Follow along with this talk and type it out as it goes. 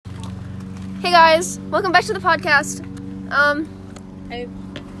Hey guys, welcome back to the podcast. Hey.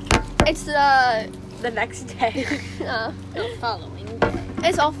 It's the next day. uh, The following day.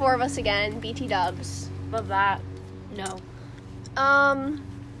 it's all four of us again, BT Dubs. But that, no.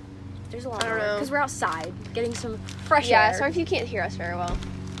 There's a lot I don't know. Because we're outside getting some fresh Yeah, air. sorry if you can't hear us very well.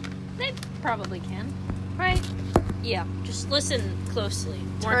 They probably can, right? Yeah, just listen closely.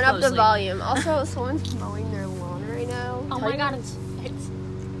 More Turn up the closely. volume. Also, someone's mowing their lawn right now. Oh my god, it's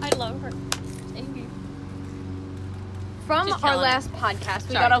I love her. Thank you. From Just our killing last podcast,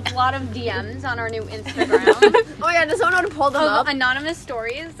 we Sorry. got a lot of DMs on our new Instagram Oh yeah, does someone know how to pull them of up? anonymous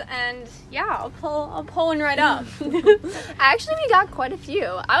stories, and yeah, I'll pull one right up. Actually, we got quite a few.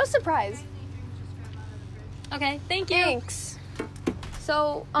 I was surprised. Okay, thank you. Thanks.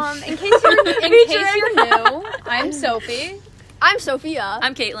 So, in case you're new, I'm Sophie. I'm Sophia.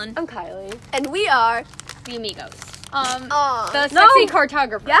 I'm Caitlin. I'm Kylie. And we are... The Amigos. Aw. The sexy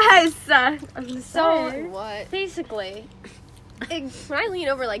cartographer. Yes! So, What? basically, When I lean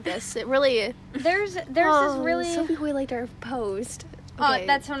over like this, it really... there's this really... Sophie really liked our post. Oh, Okay.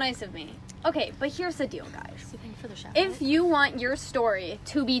 that's so nice of me. Okay, but here's the deal, guys. For the shout If you want your story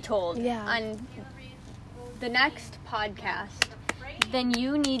to be told Yeah. on the next podcast, then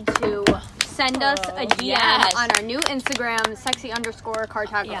you need to send us a DM Yes. on our new Instagram,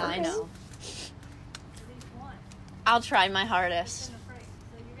 sexy_cartographer. Yeah, I know. I'll try my hardest. So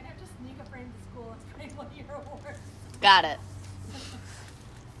you're gonna have to sneak a friend to school and bring one of your awards. Got it.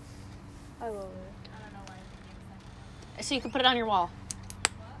 I love it. I don't know why I think So you can put it on your wall.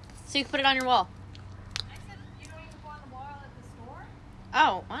 So you can put it on your wall. I said you don't even go on the wall at the store?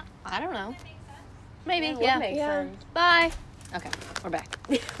 Oh, what? I don't know. That makes sense. Maybe, That would yeah. make Yeah. sense. Bye. Okay, we're back.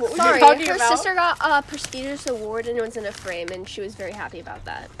 Sorry, talking her about? sister got a prestigious award and it was in a frame, and she was very happy about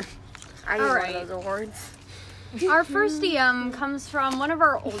that. I All need right. one of those awards. Our first DM comes from one of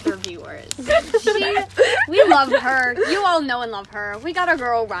our older viewers. We love her. You all know and love her. We got our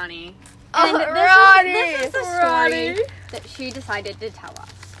girl Ronnie. And this is the story that she decided to tell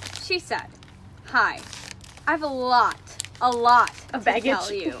us. She said, "Hi, I have a lot of baggage.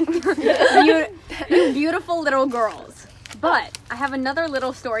 to tell you. you beautiful little girls. But I have another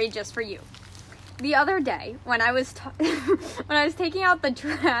little story just for you. The other day, when I was when I was taking out the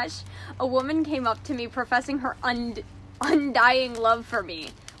trash, a woman came up to me professing her undying love for me.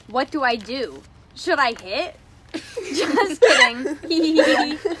 What do I do? Should I hit? Just kidding.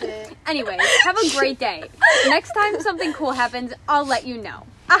 Anyways, have a great day. Next time something cool happens, I'll let you know.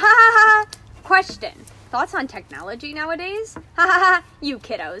 Question. Thoughts on technology nowadays? You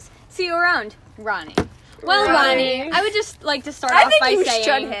kiddos. See you around. Ronnie. Well, Ronnie. Ronnie, I would just like to start I off think by you saying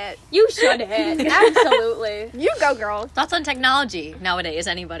should hit. you should hit. Absolutely. You go, girl. Thoughts on technology nowadays,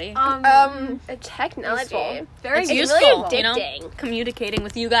 anybody? Technology. Useful. Very It's good. useful, really you know? addicting. Communicating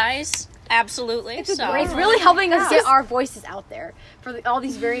with you guys. Absolutely. It's so really helping us get our voices out there for all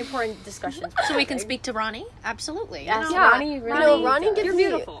these very important discussions. so we can speak to Ronnie? Absolutely. Yes, You know, Ronnie really No, Ronnie does. gets You're me-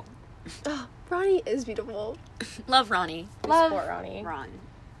 beautiful. Oh, Ronnie is beautiful. Love Ronnie. Love Ronnie. Ron.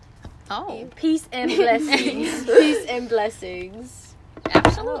 Oh, Peace and blessings. Peace and blessings.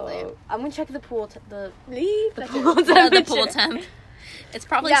 absolutely. I'm gonna check the pool. Leave The the pool The pool temp. It's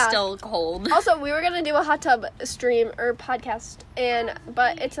probably Yeah. still cold. Also, we were gonna do a hot tub stream or podcast,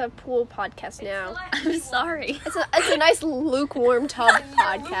 but it's a pool podcast now. I'm sorry. It's a nice lukewarm tub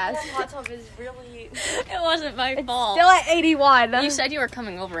podcast. Hot tub is really. It wasn't my fault. Still at 81. You said you were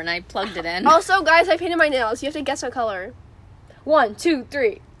coming over and I plugged it in. Also, guys, I painted my nails. You have to guess what color. 1, 2,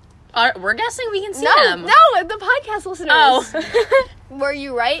 3. We're guessing we can see No, them. no, the podcast listeners. Oh. Were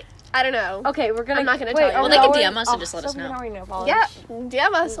you right? I don't know. Okay, we're gonna. I'm not gonna wait, tell you. are Well, we they can going- DM us and just let us Sophie know. already know. Yeah,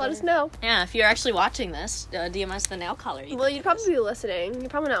 DM us. Let us know. Yeah, if you're actually watching this, DM us the nail color. Well, you'd probably be listening. You're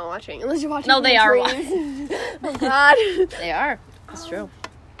probably not watching, unless you're watching. No, they are watching. Oh God. They are. That's true.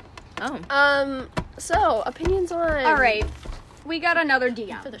 Oh. So opinions on. All right, we got another For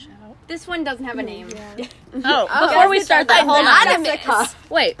DM. the shout. This one doesn't have a name. Oh, Oh, before we yes, start that, hold on. Anonymous.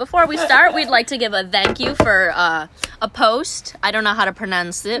 Wait, before we start, we'd like to give a thank you for a post. I don't know how to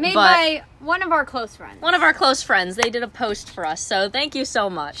pronounce it, Made but by one of our close friends. one of our close friends. They did a post for us, so thank you so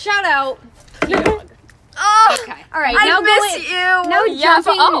much. Shout out. Oh, Okay. All right. I now miss going, you. Now Yeah,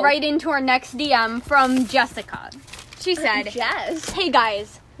 but- jumping oh. right into our next DM from Jessica. She said, Yes. "Hey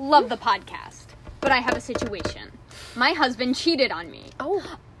guys, love the podcast, but I have a situation. My husband cheated on me."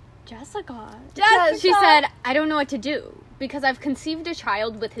 Oh, Jessica. Jessica. She said, "I don't know what to do because I've conceived a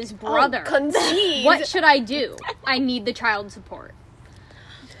child with his brother. Conceived. What should I do? I need the child support."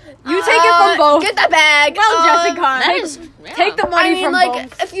 You take it from both. Get the bag. Well, Jessica, That take, is, yeah. take the money I mean, from like,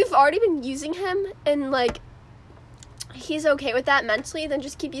 both. if you've already been using him and like he's okay with that mentally, then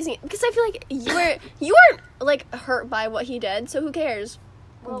just keep using it. Because I feel like you weren't like hurt by what he did, so who cares?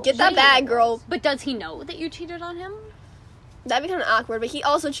 Get that bag, girl. But does he know that you cheated on him? That'd be kind of awkward, but he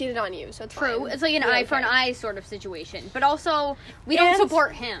also cheated on you, so it's True. fine. It's like an You're eye for an okay. eye sort of situation. But also, we don't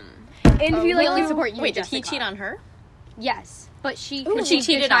support him. And if you We like, only support you, Wait, did Jessica. he cheat on her? Yes, but she But she conceived a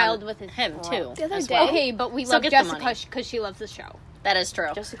cheated child on with his him too. The other as day. well. Okay, but we So love get the Jessica money. because she loves the show. That is true.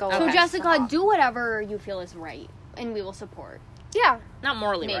 Jessica. Okay. So will Jessica, stop. do whatever you feel is right, and we will support. Yeah. Not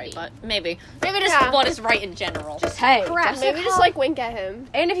morally Maybe. right, but maybe just Yeah. what is right in general. Hey, Correct. Maybe just like wink at him.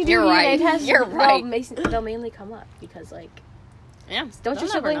 and if you do You're a right. DNA test, You're right. they'll mainly come up because like Yeah. don't your they'll never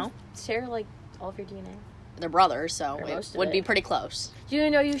siblings know. share like all of your DNA? They're brothers, so Or it most of would it. be pretty close. Do you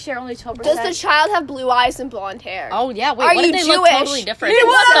know you share only 12%? Does the child have blue eyes and blonde hair? Oh yeah, wait, Are what you if they look Jewish? totally different? He would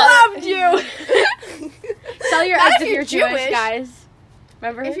What have the- loved you. Sell your Not eggs if if you're you're Jewish, Jewish. guys.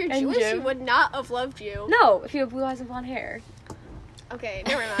 Remember? If you're And Jewish, Jim? he would not have loved you. No, if you have blue eyes and blonde hair. Okay,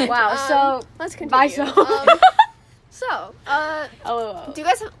 never mind. Wow, so let's continue. bye, so. Do you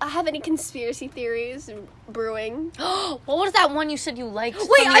guys have any conspiracy theories brewing? What was that one you said you liked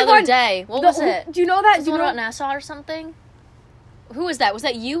Wait, from the I other want- day? What was it? Do you know that? Was Do it you one know about NASA or something? Who was that? Was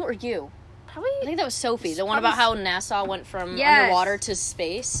that you or you? I Probably. think that was Sophie. The one about how NASA went from Yes. underwater to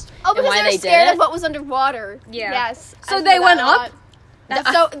space. Oh, and because why they were they scared did of it. what was underwater. Yeah. Yes. So I they know went that a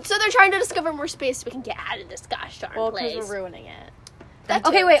up? lot. So they're trying to discover more space so we can get out of this gosh darn Well, because place. we're ruining it. That's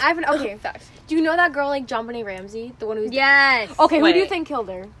Okay, it. wait. I have an okay. Facts. Do you know that girl like John Benet Ramsey, the one who's Yes. Okay, who do you Wait. think killed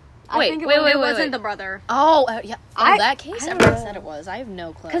her? Wait, I think wait, It wait, wasn't the brother. Oh, yeah. Oh, I- that case? I don't Everyone know. said it was. I have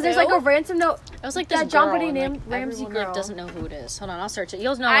no clue. Because there's like a ransom note. It was like that this John girl, Benet and, like, Ramsey everyone, girl. like, doesn't know who it is. Hold on, I'll search it.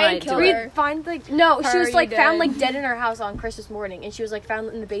 You'll know I when I killed do her. it. Read, find like no, she Her, was you like found did. like dead in her house on Christmas morning, and she was like found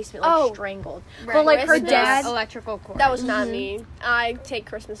in the basement like Oh. strangled. Right, But like her Christmas. dad, Electrical cord. That was not me. I take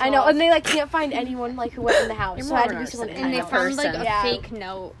Christmas I know, off. and they like can't find anyone like who went in the house. You're So more it had of to an be someone arson in and the they kind house. of found like person. a Yeah. fake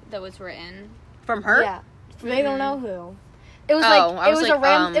note that was written. From her? Yeah, they don't know who. It was Oh, like I it was was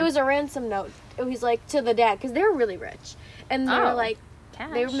like, it was a ransom note. It was like to the dad because they were really rich, and they were Oh. like Cash.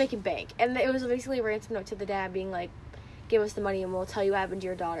 they were making bank, and it was basically a ransom note to the dad being like, "Give us the money and we'll tell you what happened to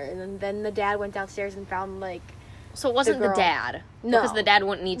your daughter." And then the dad went downstairs and found like So it wasn't the girl. dad. No. Because the dad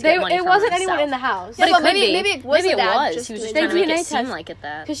wouldn't need to get money it from wasn't himself. anyone in the house. Yeah, But but it could be. maybe it was Maybe the it dad, was. just He was doing just trying to They make DNA it seem test- like it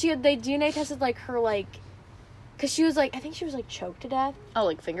that. Because they DNA tested like her like, because she was like I think she was like choked to death. Oh,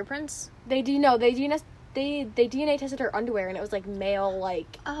 like fingerprints? They DNA tested her underwear and it was like male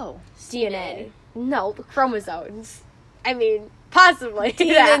like Oh. DNA. No, chromosomes. I mean, possibly.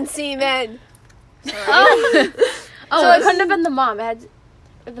 Demon semen. Oh. So it couldn't have been the mom. It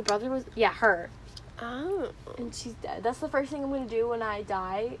had the brother was her, Oh. and she's dead. That's the first thing I'm gonna do when I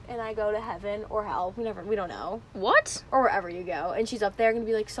die and I go to heaven or hell. We don't know, What? or wherever you go. And she's up there gonna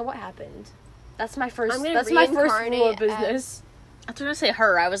be like, so what happened? That's my first. I'm gonna That's my first rule reincarnate of business. I was going to say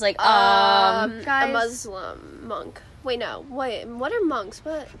her. I was like, A Guys. Muslim monk. Wait, no. Wait, what are monks?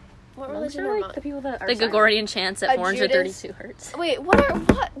 What Monks religion are are like monks? the people that are the silent. Gregorian chants at A 432 hertz. Wait, what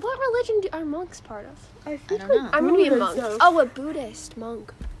religion are monks part of? I I don't know. I'm gonna be a monk. Buddhism. Oh, a Buddhist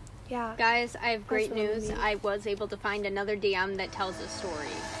monk. Yeah. Guys, I have great what I news. mean. I was able to find another DM that tells a story.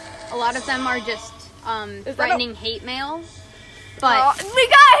 A lot of them are just threatening hate mail. But Oh, we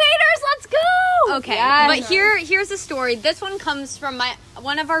got haters. Let's go. okay, Yes. but here's a story. This one comes from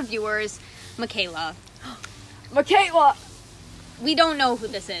one of our viewers, Michaela. Michaela. We don't know who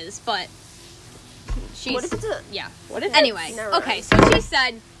this is, but she's What if it's a? yeah. What is Anyway, Never okay, so she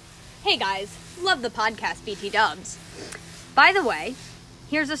said, "Hey guys, love the podcast BT Dubs. By the way,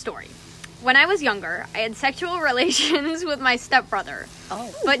 here's a story. When I was younger, I had sexual relations with my stepbrother.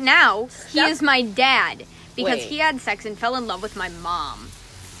 Oh. But now, he is my dad because Wait. he had sex and fell in love with my mom.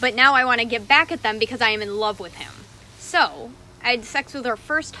 But now I want to get back at them because I am in love with him. So, I had sex with her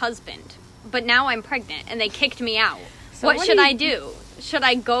first husband, but now I'm pregnant and they kicked me out. So what what should do you- I do? Should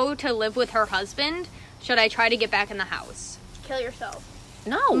I go to live with her husband? Should I try to get back in the house? Kill yourself.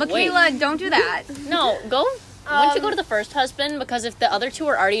 No, Michaela, don't do that. wait. No, go. Why don't you go to the first husband? Because if the other two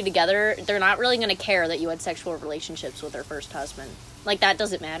are already together, they're not really going to care that you had sexual relationships with their first husband. Like, that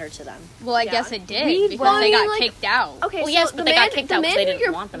doesn't matter to them. Well, I Yeah. guess it did Read because well, they I got mean, like- kicked out. Okay, Well, so yes, but the they got man- kicked the out 'cause man they didn't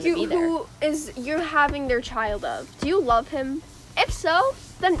you're- want them to be there. Who is you're having their child of? Do you love him? If so,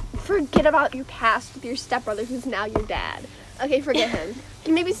 then forget about your past with your stepbrother, who's now your dad. Okay, forget him.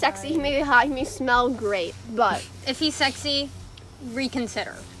 He may be sexy, he may be hot, he may smell great, but If he's sexy,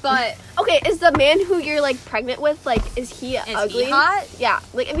 reconsider. But okay, is the man who you're like pregnant with is he ugly? hot? Yeah,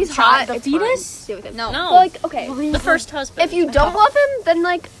 like if he's Hot, hot, the it's fine. fetus? Stay with him. No. No. But, like okay, The first husband. if you don't love him, then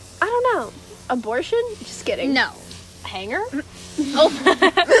like I don't know, abortion? Just kidding. No. Hanger?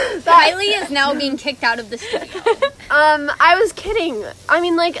 Kylie is now being kicked out of the studio. I was kidding. I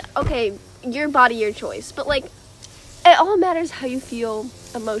mean, like, okay, your body, your choice, but like, it all matters how you feel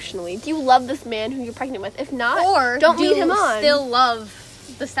emotionally. Do you love this man who you're pregnant with? If not, Or don't do lead him you on. still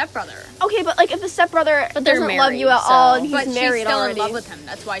love the stepbrother? Okay, but like, if the stepbrother But they're doesn't love you married, at all, so- and he's But she's married still already. in love with him.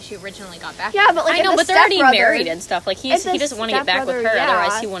 That's why she originally got back. Yeah, but like, I know, if but the they're already stepbrother- married and stuff. Like, he if the doesn't want to get back with her, stepbrother,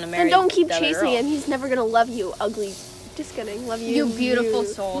 otherwise yeah, he wouldn't have married then don't keep the other chasing girl. him. He's never gonna love you, ugly. Just kidding. Love you. You beautiful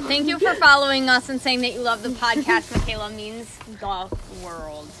soul. Thank you for following us and saying that you love the podcast. Michaela means the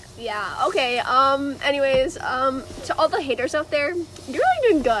world. Yeah, okay, anyways, to all the haters out there, you're really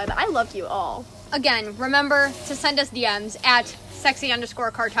doing good. I love you all. Again, remember to send us DMs at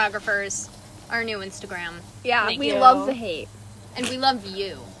sexy_cartographers, our new Instagram. Yeah, Thank we you. love the hate. And we love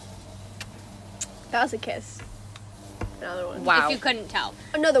you, That was a kiss. Another one. Wow. if you couldn't tell.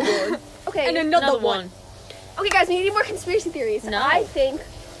 Another one. Okay. And Another one. Okay, guys, we need more conspiracy theories. No. I think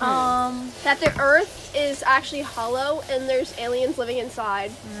that the Earth is actually hollow and there's aliens living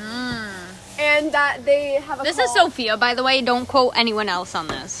inside, and that they have a This cult. is Sophia, by the way. Don't quote anyone else on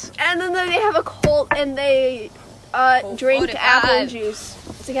this. And then they have a cult and they drink 45. apple juice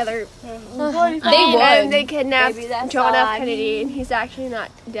together. They And would. they kidnapped Baby, that's John all F. I Kennedy, need. and he's actually not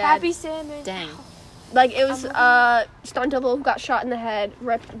dead. Happy salmon. Dang. Like, it was stunt double who got shot in the head,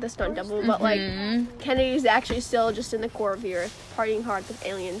 ripped the stunt double, but like Kennedy's actually still just in the core of the Earth, partying hard with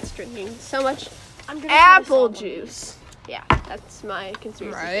aliens, drinking so much I'm gonna try to apple solve one. juice. Yeah, that's my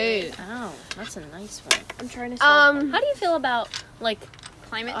conspiracy theory. Oh, that's a nice one. I'm trying to solve How do you feel about, like,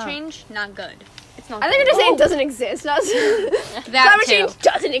 Climate change, not good. It's not I think you're just saying it doesn't exist. Not That climate too. change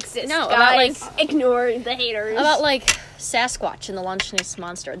doesn't exist. No, guys. about, Ignore the haters. about, like, Sasquatch and the Loch Ness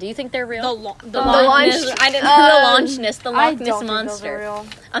Monster? Do you think they're real? The Loch Ness. Launch- I didn't um, the Loch Ness, the I Loch Ness don't think those are Monster. real.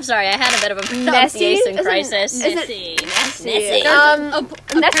 I'm sorry, I had a bit of a Nessie? pronunciation Isn't- crisis. is it- Nessie. Nessie.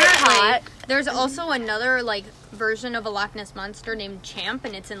 That's Nessie's hot. There's also another like version of a Loch Ness monster named Champ,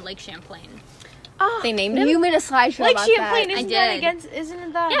 and it's in Lake Champlain. They named him? You made a slideshow Like about Champlain, that. isn't I that did. against?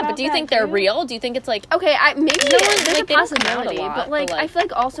 Isn't that? Yeah, about but do you that think they're too? real? Do you think it's like Okay, maybe one- there's like, a they don't come out a possibility, lot, but like but, like- I feel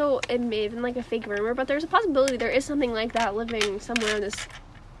like also it may have been like a fake rumor, but there's a possibility there is something like that living somewhere on this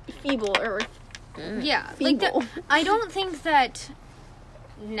feeble Earth. Yeah, like Feeble. I don't think that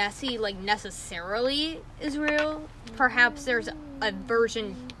Nessie like necessarily is real. Perhaps there's a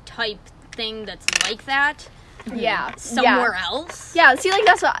version type thing that's like that Yeah, somewhere else. Yeah, see, like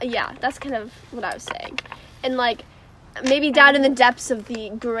that's kind of what I was saying, and like maybe down in the depths of the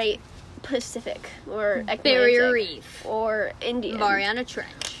Great Pacific or Barrier Atlantic Reef, or Indian Mariana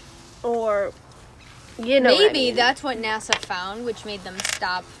Trench. or you know what I Maybe mean. that's what NASA found, which made them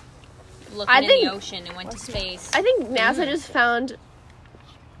stop looking I in think- the ocean and went to space. I think NASA just found.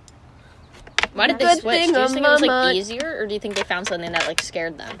 why did they Good switch? thing Do you think it was Mama- like easier, or do you think they found something that like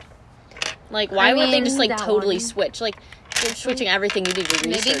scared them? Like, why I would they mean, just like that totally one. switch? Like, you're switching everything you did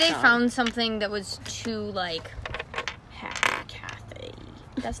your research Maybe they on. found something that was too like Kathy.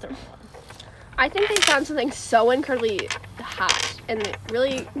 That's the wrong one. I think they found something so incredibly hot and it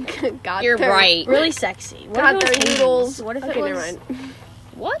really got You're their, right. Really sexy. What got if it their was Hades? noodles. What if okay, it never was? mind.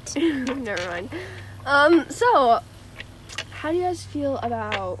 What? Never mind. So, how do you guys feel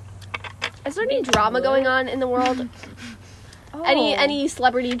about? Is there any drama going on in the world? Oh. Any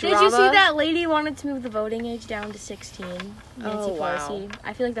celebrity drama? Did you see that lady wanted to move the voting age down to 16? Nancy Oh, wow. Pelosi.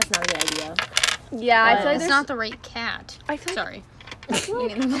 I feel like that's not a good idea. Yeah, I feel like it's there's not the right cat. I feel like- Sorry.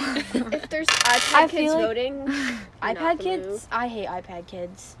 if there's iPad I kids feel like- voting. not iPad the kids? move. I hate iPad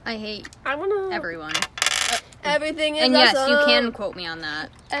kids. I hate I wanna. everyone. Everything is And yes, you awesome. can quote me on that.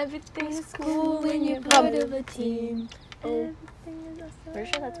 Everything's cool when you're part of a team. Oh. Pretty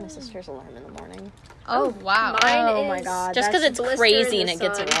sure that's my sister's alarm in the morning. Oh wow. Mine Oh my is god. Just because that's- it's blister crazy in and the it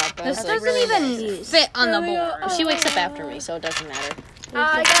gets her sun. up. I This was like, doesn't really even nice. fit on the board. She wakes up after me, so it doesn't matter.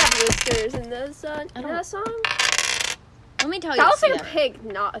 I got blisters in the sun. I In don't- that song. Let me tell you. That looks like yeah. a pig,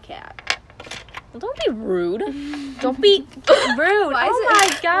 not a cat. Well, don't be rude. Don't be rude. Why is Oh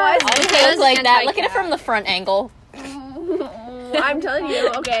it- my god. Always Because look like that. Look at it anti-cat. from the front angle. I'm telling you.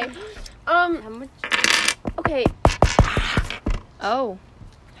 Okay. How much? Okay. Oh,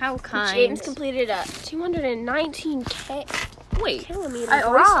 how kind. James completed a 219K Wait, kilometer. I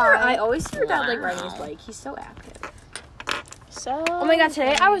drive. always hear about like Wow. riding his bike. He's so active. so. Oh my god,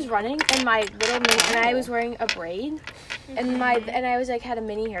 today I was running and my little mini, and I was wearing a braid, and I was like had a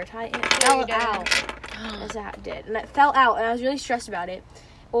mini hair tie and it fell out. As that did, and it fell out, and I was really stressed about it.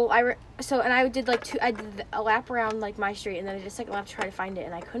 Well, I did like I did a lap around like my street, and then I did a second lap to try to find it,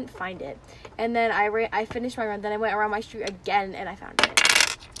 and I couldn't find it. And then I finished my run. Then I went around my street again, and I found it.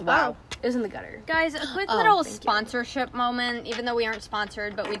 Wow. It was in the gutter. Guys, a quick Oh, little thank you. sponsorship moment, even though we aren't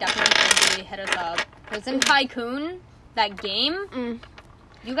sponsored, but we definitely should be. Hit us up. It was in Tycoon, that game.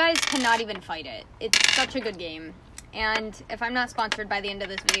 You guys cannot even fight it. It's such a good game. And if I'm not sponsored by the end of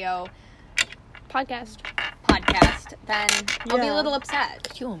this Podcast. podcast, then I'll be a Yeah. little upset.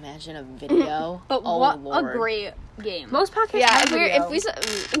 Could you imagine a video? But oh, what Lord. a great game. Most podcasts Yeah, have if we're video. if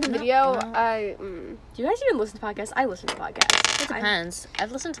we in the video, Do you guys even listen to podcasts? I listen to podcasts. It depends.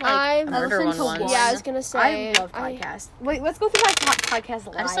 I've listened to I've like a murder one listened to once. one. yeah, I was gonna say I love podcasts. Wait, let's go through my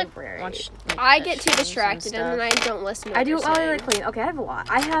podcast I just like library. watch. Like, I the get too shows distracted and then I stuff. don't listen to I what do it they're while I saying. like clean. Okay, I have a lot.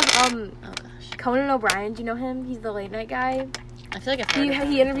 I have Oh gosh. Conan O'Brien. Do you know him? He's the late night guy. I feel like I've heard of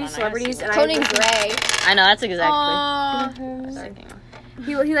him. He interviews Hold on, I gotta celebrities see and what- Conan Gray. I know that's exactly. Aw. I was thinking.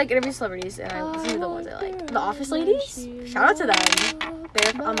 He like interviews celebrities and I listen to the ones I like. The Office ladies. Shout out to them.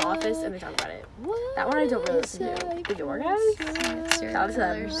 They're on The Office and they talk about it. That one I don't really listen to. The Your Guys. Shout out to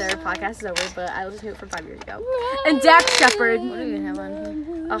them. Their podcast is over, but I listened to it from 5 years ago. And Dax Shepard. What do we have on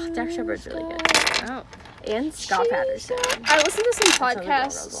here? Oh, Dax Shepard's really good. Oh. And Scott Patterson. I listen to some That's another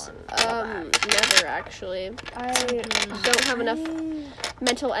podcasts. one. Never actually. I don't have enough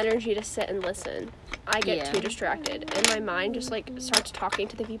mental energy to sit and listen. I get Yeah. too distracted, and my mind just like starts talking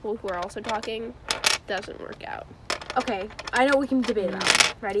to the people who are also talking. Doesn't work out. Okay, I know what we can debate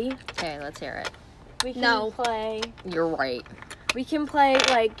about. Ready? Okay, let's hear it. We can No. play. You're right. We can play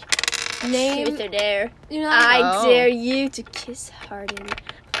like name. Truth or dare. You know, Oh. dare you to kiss Hardin.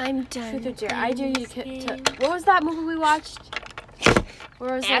 I'm done. Truth or dare. I dare you to. What was that movie we watched?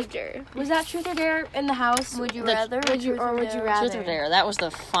 Where was like, After. was that Truth or Dare in the house? Would you The- rather? Would you or would you rather? Truth or Dare? That was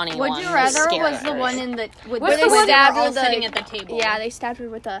the funny Would one. you It rather scary was the at one first. in the with What's the the one one they stabbed were all with the- sitting at the table? Yeah, they stabbed her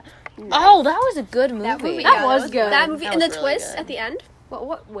with a. Oh, that was a good movie. That movie- That Yeah, was that was good. That movie That and the was really twist good. at the end.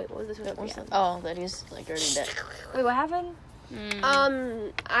 What? Wait, what was this? What was Yeah. that? Oh, that he's like already dead. Wait, what happened?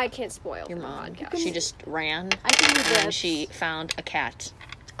 I can't spoil Your for the mom. podcast. She just ran I think we and then did. she found a cat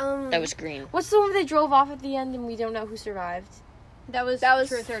Um, that was green. What's the one where they drove off at the end and we don't know who survived? That was Truth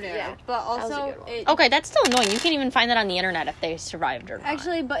Truth or Dare. yeah. But was a also, good one. it, Okay, that's still annoying. You can't even find that on the internet if they survived or not.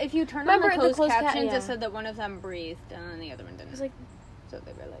 actually, but if you turn Remember on the the closed closed captions, yeah. it said that one of them breathed and then the other one didn't. It was like So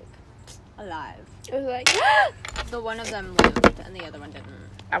they were like alive. it was like The one of them lived and the other one didn't.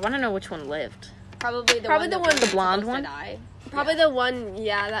 I want to know which one lived. Probably the Probably one the that one- was the blonde supposed one? to die. probably the one.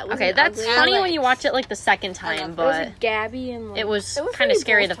 Yeah, that was. Okay, that's ugly. funny when Alex. you watch it like the second I time, love it was but like Gabby and like, it was It was kind of funny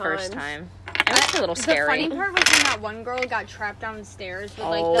scary the both first times. time. It was a little The scary. funny part was when that one girl got trapped downstairs with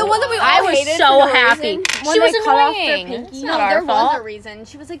like Oh. The one that we all I was hated so for no happy. reason. When She was they cut off their annoying. pinky. It's No, not there our fault. was a reason.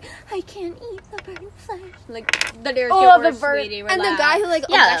 She was like, I can't eat the burning flesh. Like, the dares Oh, get the worse, bird- sweetie, And the guy who like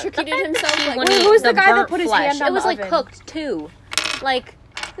Yeah, electrocuted the himself. Like, When Wait, he- who's the guy that burnt put his flesh. hand on It was the like oven? cooked too. Like,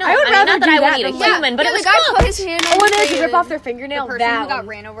 no, I would mean, rather not that do I that would eat a than, like- human, but yeah, it was the guy cooked. put his hand on Oh, and the then they rip pan. off their the fingernail. person That who got one.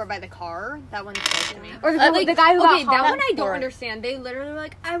 ran over by the car, that one's close to me. Or the, like, the guy who Okay, got that hot. one I don't Or- understand. They literally were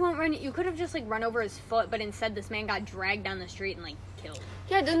like, I won't run. You could have just like run over his foot, but instead this man got dragged down the street and like killed.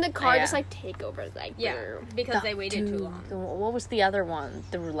 Yeah, didn't the car Yeah. just like take over? Like, Yeah, because they waited too long. What was the other one?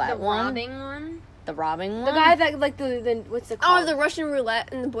 The roulette The one? robbing one. The robbing one? The guy that like the what's it Oh, called? the Russian roulette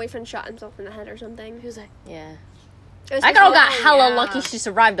and the boyfriend shot himself in the head or something. He was like, Yeah. It was That girl so- got hella yeah. lucky she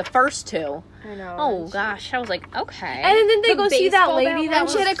survived the first two. I know. Oh gosh, I was like, okay. And then they The go see that baseball lady bat that and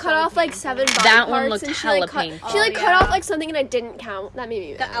she was had to cut so off like painful. 7 body That one parts, looked and she hella like cut, painful. she like Oh, cut yeah. off like something and I didn't count. That made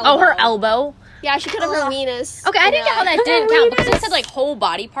me mad. Oh, her elbow. Yeah, she cut off her weenus. Okay, I didn't get how that didn't Her count because it weenus. said like whole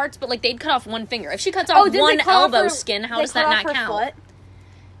body parts, but like they'd cut off one finger. If she cuts Oh, off didn't they one cut off elbow her- skin, how they does cut that off not her count? foot?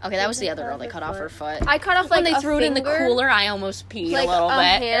 Okay, that was the other cut girl. off They her cut off her foot. foot. I cut off When like they a threw it in the finger, cooler, I almost peed like, a little a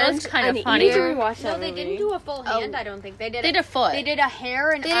bit. It hand, was kind of an funny. ear. Watch No, that they movie. didn't do a full hand. I don't think they did. They did a foot. They did a hair,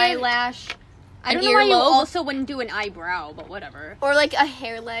 an They did- eyelash. I An don't know why you earlobe. also wouldn't do an eyebrow, but whatever. or like a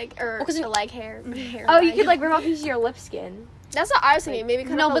hair leg or Well, 'cause a leg hair. hair Oh, you leg. could like rip off a piece of your lip skin. That's what I was thinking. Maybe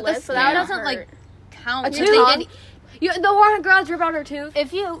cut No, off but a the lip. So skin that doesn't hurt. like count. A If tooth? they did- You the one girl rip out her tooth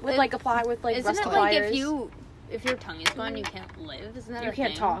If you with like apply with like isn't rust it like pliers. if your tongue is gone, you can't live? Isn't that You a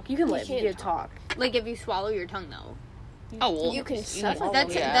can't thing? talk. You can live. You can't can't talk. Like if you swallow your tongue, though. Oh, well, You can suffocate.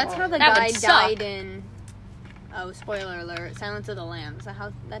 That's yeah. that's how the That would guy suck. died in. Oh, spoiler alert! Silence of the Lambs. That's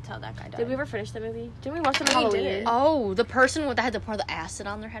how that guy died. Did we ever finish the movie? Didn't we watch it on No, we Halloween? didn't. Oh, the person that had to pour the acid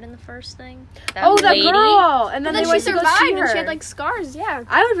on their head in the first thing. Oh, that lady? girl! And then But then they she went to go see survived her. and she had like scars. Yeah.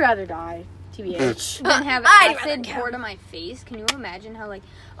 I would rather die. TBH. Then have I'd acid rather poured on my face. Can you imagine how like?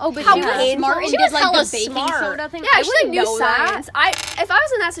 Oh, but How she was painful. smart and She did was like hella the baking smart. soda thing. Yeah, I she like wouldn't knew know that. science. If I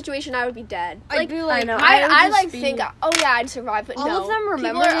was in that situation, I would be dead. I'd be like, I know. I would like just be- think, oh yeah, I'd survive, but all no. of them People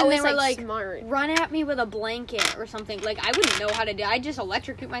remember, are and always they were like, smart. run at me with a blanket or something. Like I wouldn't know how to do. I'd just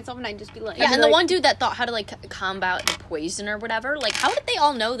electrocute myself, and I'd just be like, Yeah, and the one dude that thought how to like combat the poison or whatever, like how did they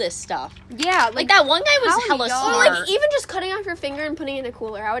all know this stuff? yeah, Like that one guy was how he hella knows? Or smart. like even just cutting off your finger and putting it in a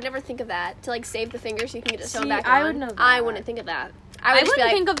cooler. I would never think of that to like save the finger so you can get it sewn See, back I on. would know that. I wouldn't think of that. I would just wouldn't be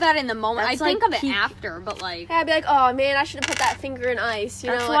like, think of that in the moment. I'd That's, think like, of it peak- after, but like, yeah, I'd be like, oh man, I should have put that finger in ice.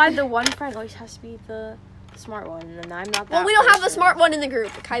 You That's know, why like, the one friend always has to be the smart one, and I'm not that. well, we don't have the person. smart one in the group,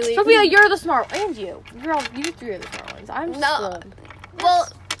 Kylie. Sophia, you're the smart, and you. You three are the smart ones. I'm just No. the- Well,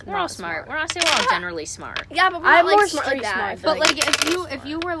 We're all smart. We're not saying we're all generally smart. yeah, but we're I'm not like more smart street like that. smart, but like if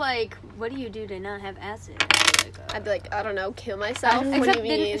you were like, what do you do to not have acid? I'd be like, I'd be like, I don't know, kill myself. What do Except you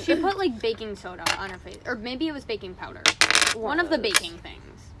mean? didn't she put like baking soda on her face, or maybe it was baking powder. One of the baking things.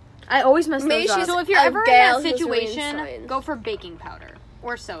 I always mess Maybe those she's up. So if you're a ever in gal that who's really situation, insane. go for baking powder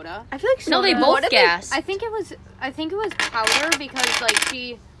or soda. I feel like No, they soda- both gas. I think it was powder because like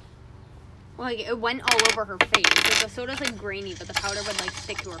she like it went all over her face. Because the soda's like grainy, but the powder would like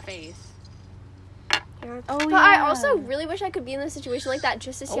stick to her face. Oh, But yeah. I also really wish I could be in a situation like that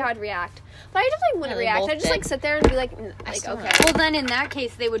just to see how I'd react. But I definitely wouldn't Yeah, they react. both I'd just like did. sit there and be like, still okay. Well, then in that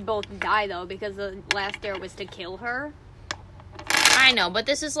case, they would both die though because the last dare was to kill her. I know, but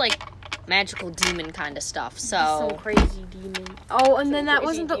this is like magical demon kind of stuff. Some So crazy demon. Oh, and then that crazy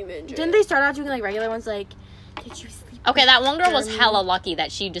wasn't the. demon shit. Didn't they start out doing like regular ones? Like, did you sleep? okay, that one girl was German. hella lucky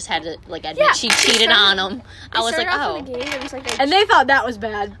that she just had to like admit Yeah, she they cheated started- on him. I They was like, started off oh. in the game and just like And they thought that was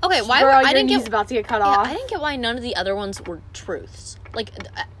bad. Okay, why Girl, I your didn't knee's get about to get cut yeah, off. I didn't get why none of the other ones were truths. Like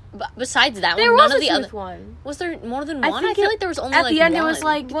besides that There one, was none of a the truth other one. was there more than I one? I think feel it- like there was only At like the end, one. it was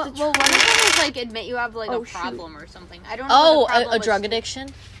like. Well, the one of them was like admit you have like Oh, a shoot. problem or something. I don't know. oh, what the problem a was. drug addiction.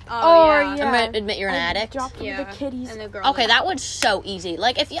 Oh Or, yeah. yeah. Admit you're an addict. Dropped Yeah. the kitties. And the girl. Okay, that was so easy.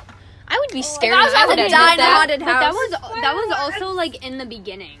 Like if you, I would be scared. I was about would to admit die in a that. haunted But that house. was also like in the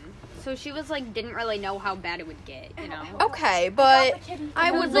beginning. So she was like didn't really know how bad it would get, you know. Okay, but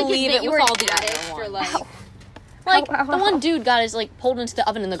I would like believe admit it you with were all the other addict or ones. like like the one dude got his like pulled into the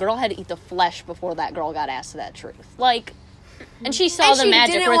oven, and the girl had to eat the flesh before that girl got asked that truth. Like, and she saw And the she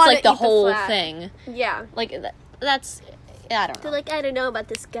magic didn't where it's wanna like the eat the whole flesh. thing. yeah. Like that's I don't know. They're like, I don't know about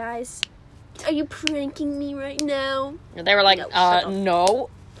this, guys. Are you pranking me right now? They were like, No, shut up. no.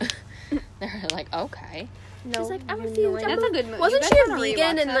 They were like, okay, No, She's like, I'm you refused. know that's a good movie. Wasn't You she guys a wanna vegan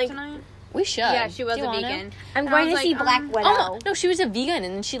rewatch and, that like- tonight? we should. Yeah, she was Do you a wanna? vegan. I'm And I going was to see like, Black Widow. Oh no, she was a vegan,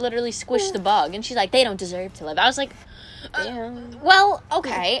 and then she literally squished the bug, and she's like, they don't deserve to live. I was like, Damn. well,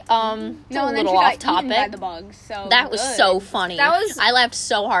 okay, it's No, a and little then she off got eaten by topic. the bugs. So That was good. so funny. That was I laughed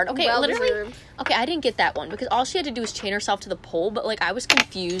so hard. Okay, well literally. deserved. Okay, I didn't get that one because all she had to do was chain herself to the pole, but like I was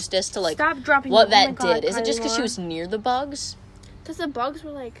confused as to like Stop dropping. what oh that my God, did. Is it just because she Kylie was near the bugs? Because the bugs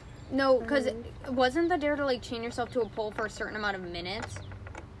were like, No, because wasn't the dare to like chain yourself to a pole for a certain amount of minutes?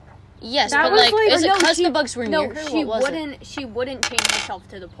 Yes, That but was like, like- is it no, because she- the bugs were No, near her? she What was it? wouldn't. She wouldn't chain herself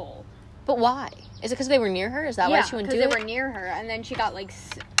to the pole. But why? Is it because they were near her? Is that why Yeah, she wouldn't because do they it? were near her, and then she got like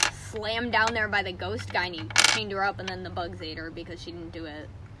slammed down there by the ghost guy, and he chained her up, and then the bugs ate her because she didn't do it.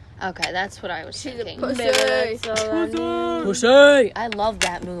 Okay, that's what I was she's a thinking. pussy. Baby, that's all I need. Pussy! I love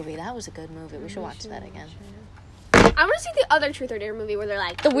that movie. That was a good movie. We should watch that again. I want to see the other Truth or Dare movie where they're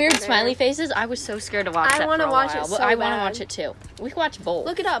like The weird Truth or smiley Dare. faces. I was so scared to watch I that wanna for a watch while, it but so I want to bad. watch it too. We can watch both.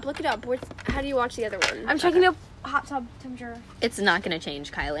 Look it up. Look it up. How do you watch the other one? I'm checking the hot tub temperature. It's not going to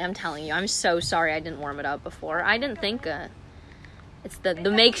change, Kylie. I'm telling you. I'm so sorry I didn't warm it up before. I didn't think it's the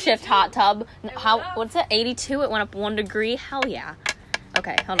makeshift hot tub. What's it? 82. It went up 1 degree. Hell yeah.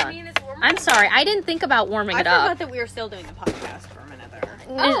 Okay, hold on. I'm sorry. I didn't think about warming I it up. forgot that we were still doing a podcast for a minute there.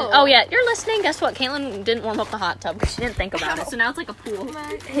 Oh yeah, you're listening. Guess what? Caitlin didn't warm up the hot tub because she didn't think about it. So now it's like a pool.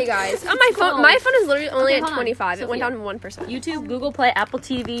 Hey guys, on my phone. My phone is literally only Okay, at hold on. 25. It went Sophia. down to 1%. YouTube, Google Play, Apple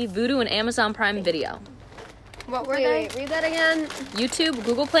TV, Vudu, and Amazon Prime Video. What were they? Read that again. YouTube,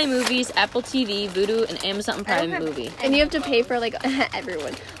 Google Play Movies, Apple TV, Vudu, and Amazon Prime Movie. And you have to pay for like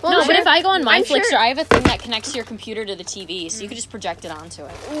everyone. Well, No, I'm but sure- if I go on I'm MyFlixer, sure- I have a thing that connects your computer to the TV, so you can just project it onto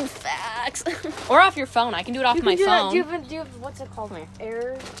it. Ooh, facts. Or off your phone. I can do it off You my can do that. phone. Do you have what's it called?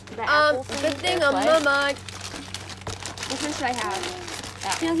 Air. The Apple Good thing on AirPlay? my mic. Which one should I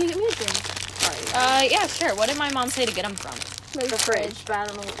have? Can you get me a drink? Yeah, sure. What did my mom say to get them from? The fridge. But I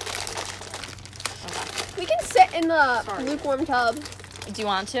don't know. We can sit in the lukewarm tub. Do you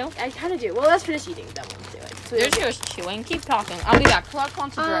want to? I kind of do. Well, let's finish eating. Then we'll do it. So You're just chewing. Keep talking. I'll be back. Clark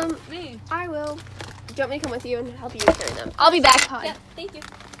wants a drink. I will. Do you want me to come with you and help you carry them? I'll be back. Yeah, thank you.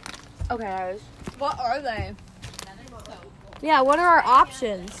 Okay, guys. What are they? Yeah, what are our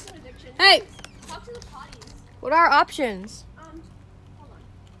options? Hey, Talk to the potties. what are our options?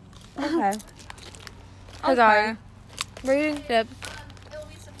 Hold Okay. Okay. Reading tip. It'll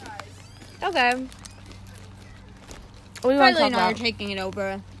be a surprise. Okay. What do you want to Kylie talk and I are about? taking it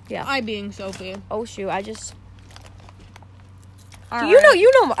over. Yeah. I being Sophie. Oh shoot! I just. All You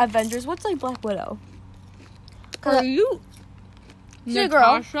right. know Avengers. What's like Black Widow? Are you? She's a girl.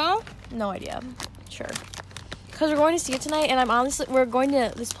 Natasha? No idea. Sure. Because we're going to see it tonight, and we're going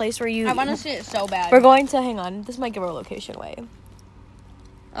to this place where you. I want to see it so bad. We're going to hang on. This might give our location away.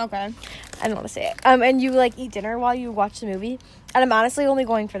 Okay. I don't want to say it. And you like eat dinner while you watch the movie. And I'm honestly only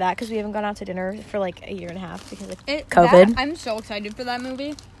going for that because we haven't gone out to dinner for like a year and a half because of COVID. I'm so excited for that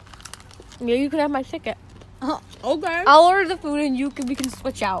movie. Yeah, you can have my ticket. Okay. I'll order the food and we can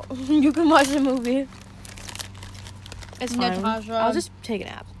switch out. You can watch the movie. It's fine. Natasha. I'll just take a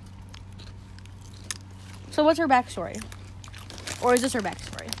nap. So what's her backstory? Or is this her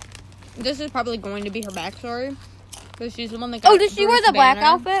backstory? This is probably going to be her backstory. Because she's the one that got Oh, did she wear Bruce the black Banner.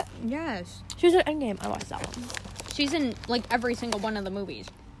 outfit? Yes. She was in Endgame. I watched that one. She's in, like, every single one of the movies.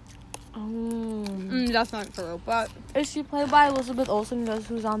 Oh. That's not true, but... Is she played by Elizabeth Olsen,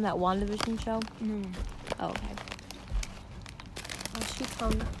 who's on that WandaVision show? Mm. Oh, okay. Oh, she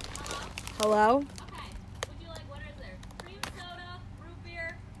from... Hello? Okay. Would you like, what is there? Cream soda, root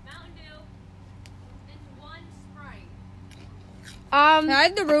beer, Mountain Dew, and one Sprite. Can I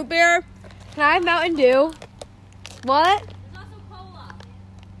have the root beer? Can I have Mountain Dew? What? There's also cola.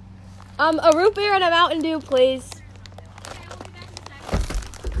 A root beer and a Mountain Dew, please. Okay, we'll be back in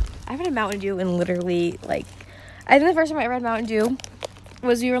a second. I haven't had Mountain Dew in literally, like... I think the first time I read Mountain Dew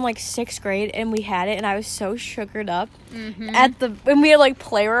was we were in, like, 6th grade, and we had it, and I was so sugared up when we had, like,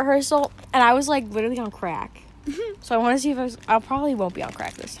 play rehearsal, and I was, like, literally on crack. So I want to see if I probably won't be on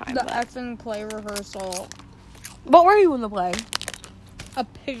crack this time. The But effing play rehearsal. what were you in the play? A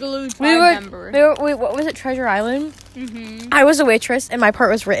Pigaloo tribe member. Wait, what was it, Treasure Island? Mm-hmm. I was a waitress, and my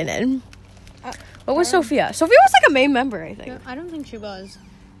part was written in. What was Sophia? Sophia was, like, a main member, I think. I don't think she was.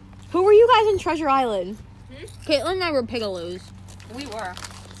 Who were you guys in Treasure Island? Caitlin and I were Pigaloos. We were.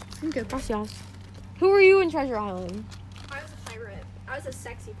 Okay, gracias. Who were you in Treasure Island? I was a pirate. I was a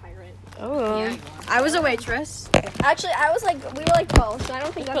sexy pirate. Oh. Yeah, you I was a waitress. Actually, we were like 12, so I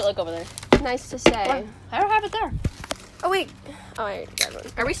don't think Put that's it, like, over there. nice to say. I don't have it there. Oh, wait. Oh, I got one.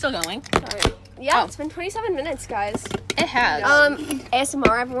 Are we still going? Sorry. Yeah, Oh. it's been 27 minutes, guys. It has.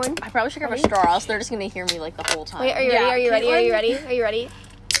 ASMR, everyone. I probably should grab a straw, else they're just gonna hear me like the whole time. Wait, are you ready? Are you ready? Are you ready? Are you ready?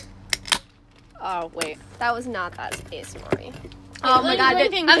 Oh wait. That was not that ASMR. Oh my god.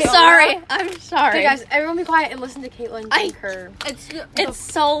 I'm sorry. I'm sorry. Okay, guys, everyone be quiet and listen to Caitlin I- take her. It's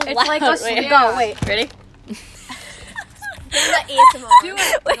so It's loud. like a Wait. go. Wait. Ready? That ASMR. Do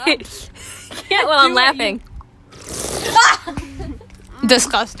it. Wait. Yeah, well, I'm laughing.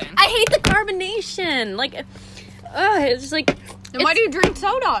 Disgusting. I hate the carbonation. Like, it's just like Then why do you drink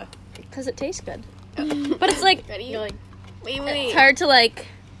soda? because it tastes good. But it's like Ready? You're like, Wait. it's hard to like.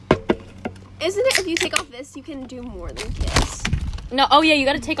 Isn't it if you take off this, you can do more than kiss? No, oh yeah, you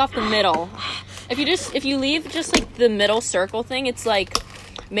got to take off the middle. If you leave just like the middle circle thing, it's like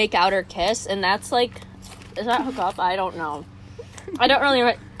make out or kiss, and that's like, is that hook up? I don't know. I don't really.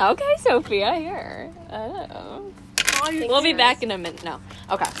 Okay, Sophia, here. I don't know. We'll be back in a minute. No,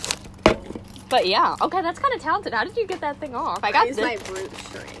 okay. But yeah, okay, that's kind of talented. How did you get that thing off? I got Use this. my brute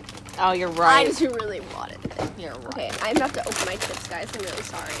strength. Oh, you're I right. just really wanted it. You're right. Okay, I'm gonna have to open my tips, guys. I'm really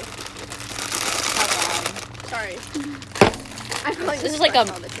sorry. Sorry. I feel like This is like a. all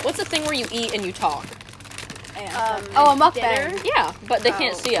the tips. What's the thing where you eat and you talk? oh, a mukbang. Dinner? Yeah, but they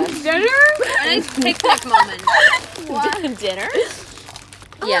can't see us. Dinner? A nice picnic moment. What? Dinner?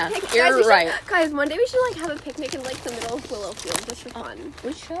 Oh, Yeah, picnic. Guys, you're we should- right. Guys, one day we should like have a picnic in like the middle of Willow Field just for fun.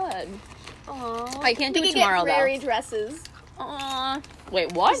 We should. Aww. I can't do We it could tomorrow get prairie though. dresses. Aww.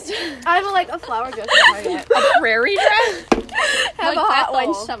 Wait, what? I have like a flower dress at Target. A prairie dress? Have Like a hot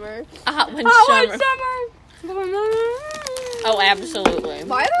Bethel. one summer. A hot one summer. Oh, absolutely.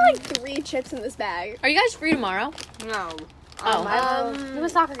 Why are there like 3 chips in this bag? Are you guys free tomorrow? No. Oh, We have a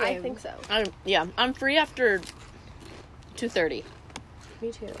soccer game. I think so. yeah, I'm free after 2:30.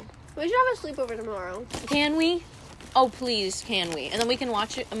 Me too. We should have a sleepover tomorrow. Can we? Oh, please, can we? And then we can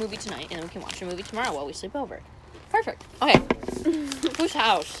watch a movie tonight, and then we can watch a movie tomorrow while we sleep over. Perfect. Okay. Whose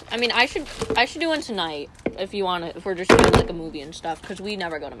house? I mean, I should do one tonight if you want to. If we're just doing like a movie and stuff, because we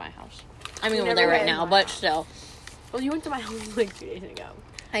never go to my house. I mean, we're never there right went. now, but still, Well, you went to my house like 2 days ago.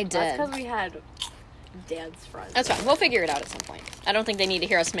 I That's did. because we had Dad's friends. That's fine. We'll figure it out at some point. I don't think they need to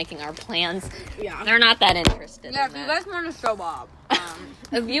hear us making our plans. Yeah. They're not that interested. Yeah, in if you that. guys want to show up,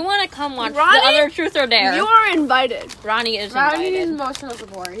 If you want to come watch Ronnie, the other Truth or Dare, You are invited. Ronnie is Ronnie needs invited. emotional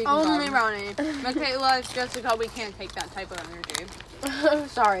support. He can only come. Ronnie. Michaela, Jessica, we can't take that type of energy.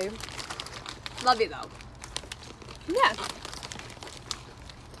 Sorry. Love you though. Yeah.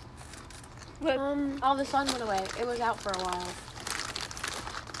 Oh, the sun went away. It was out for a while.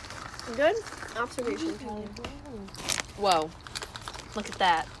 Good observation. Whoa. Look at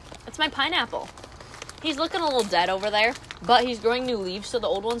that. That's my pineapple. He's looking a little dead over there, but he's growing new leaves, so the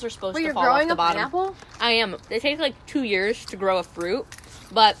old ones are supposed Wait, to you're fall off growing the a bottom. pineapple? I am. They take like 2 years to grow a fruit,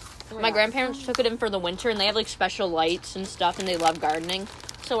 but my my God. grandparents took it in for the winter, and they have like special lights and stuff, and they love gardening.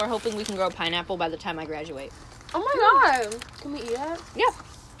 So we're hoping we can grow a pineapple by the time I graduate. Oh my god. Can we eat it? Yeah.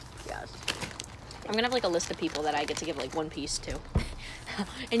 Yes. I'm gonna have like a list of people that I get to give like one piece to.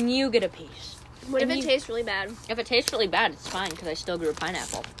 And you get a piece. What if And it you- tastes really bad? If it tastes really bad, it's fine, because I still grew a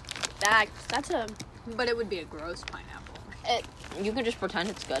pineapple. That's a. But it would be a gross pineapple. You can just pretend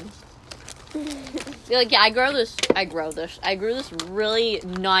it's good. Be like, yeah, I grew this really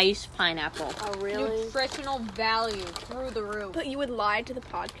nice pineapple. Oh, really? Nutritional value through the roof. But you would lie to the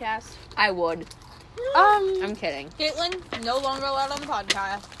podcast. I would. Um, I'm kidding. Caitlin, no longer allowed on the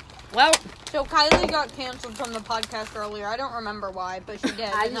podcast. Well, So Kylie got canceled from the podcast earlier. I don't remember why, but she did.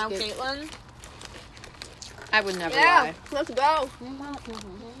 I And just now did. Caitlin. I would never Yeah, lie. let's go.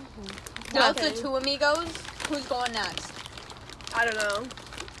 Now it's Okay. the two amigos. Who's going next? I don't know.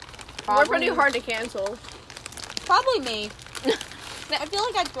 Probably- We're pretty hard to cancel. Probably me. I feel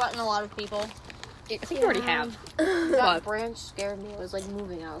like I threaten a lot of people. I think you already have. that What? branch scared me. It was like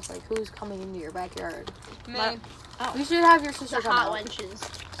moving. I was like, who's coming into your backyard? Me. What? You should have your sister The come hot out. wenches.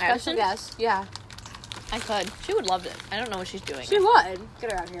 Special Addison? guest. Yeah. I could. She would love it. I don't know what she's doing. She would.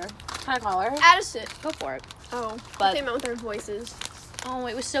 Get her out here. Can I call her? Addison. Go for it. Oh, But- they meant with their voices. Oh,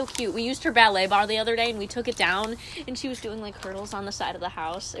 it was so cute. We used her ballet bar the other day, and we took it down, and she was doing like hurdles on the side of the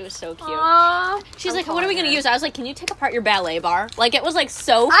house. It was so cute. Aww. She's I'm like, "What are we gonna calling her. use?" I was like, "Can you take apart your ballet bar?" Like it was like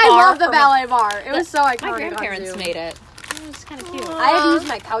so far. I love the from- ballet bar. It was so iconic. My on grandparents Zoom. made it. It was kind of cute. I had to use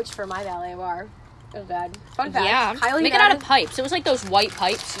my couch for my ballet bar. It was bad. Fun fact. Yeah, Kylie make it out of Madden- pipes. It was like those white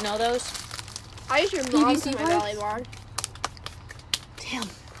pipes. You know those? I use your mom's PVC for my pipes? ballet bar. Damn.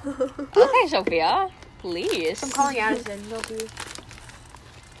 Okay, Sophia, please. I'm calling Addison. No, please.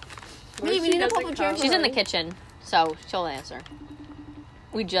 We need a public chair. She's in the kitchen, so she'll answer.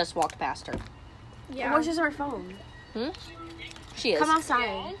 We just walked past her. Yeah. Where's just our phone? She is. Come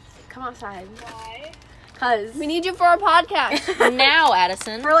outside. Come outside. Why? Cause We need you for our podcast. Now,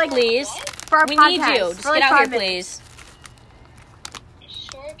 Addison. For, like, please. for our We podcast. need you. Just for like get out here, 5 minutes. please.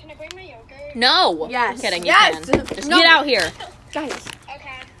 Sure, can I bring my yogurt? No. Yes. I'm kidding. You Yes. can. Just No. get out here. Guys. Okay,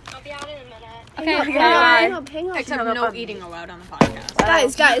 I'll be out in a minute. Okay. Hang bye. up, hang up. Except Hang up no on me. eating allowed on the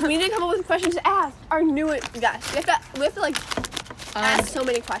podcast. Guys, we need to come up with questions to ask. Our new guys. We have to like ask so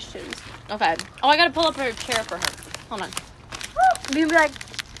many questions. Okay. Oh, I gotta pull up her chair for her. Hold on. We'd be like,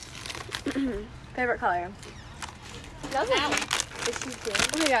 favorite color. Okay,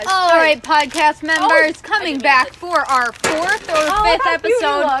 guys. All right, podcast members, coming back for our fourth or fifth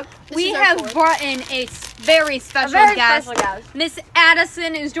episode. We is our have fourth. brought in a very special A very guest. special guest. Miss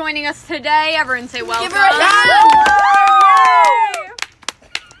Addison is joining us today. Everyone say welcome. Give her a hand.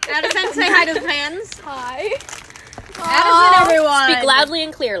 Addison, say hi to the fans. Hi. Addison, everyone. Speak loudly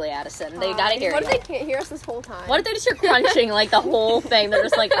and clearly, Addison. They gotta hear What you. if they can't hear us this whole time? What if they just hear crunching like the whole thing? They're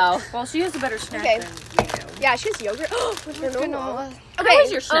just like, oh. Well, she has a better snack Okay. than you do. Yeah, she has yogurt. With granola. Okay. How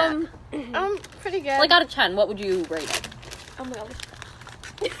was your snack? Pretty good. Like out of 10, what would you rate it? Oh my god.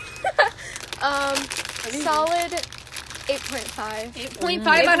 Solid 8.5.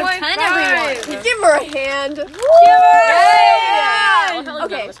 8.5 out of 10, everyone. Give her a hand. Yeah! Yeah.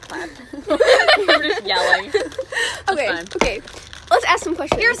 Okay. Was clapped. You were just yelling. Okay. fine. Okay. Let's ask some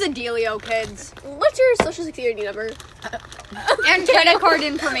questions. Here's the dealio, kids. What's your social security number? And credit card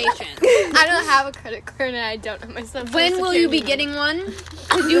information. I don't have a credit card and I don't have my social When will you be security getting one?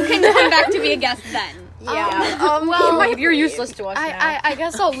 'Cause you can come back to be a guest then. Yeah. well, You're useless to us now. I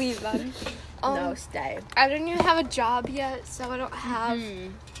guess I'll leave then. No, stay. I don't even have a job yet, so I don't have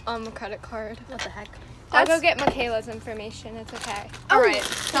a credit card. What the heck? I'll go get Michaela's information. It's okay. All right,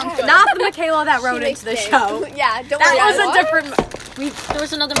 sounds good. Not the Michaela that She wrote makes into the things. show. Yeah, don't worry. That was guys. a different. There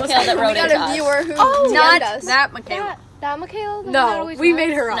was another Michaela that wrote We got into a us. viewer who Not DM'd us. that Michaela. That Michaela? The one that No, always we was?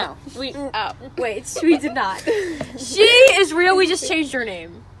 made her up. No. We, Oh. Wait, we did not. She is real. We just changed her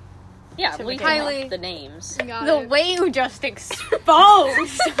name. yeah, we Michaela. came up the names. Got The it. way you just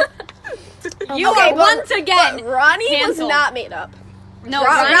exposed. You Okay, are once again. But Ronnie was Canceled. not made up. No,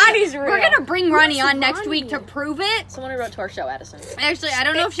 Ronnie's real. We're gonna bring Ronnie Who's on next Ronnie? week to prove it. Someone who wrote to our show, Addison. Actually, I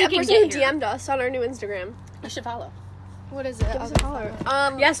don't know if she a can person get who here. DM'd us on our new Instagram. You should follow. What is it? Give us a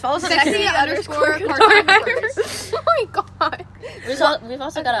follow. Yes, follow us on Sexy Instagram. underscore cartographers. Oh my god. We've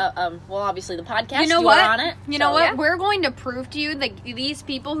also got a well, obviously the podcast. You know are what? on it. You so, know what? yeah. We're going to prove to you that these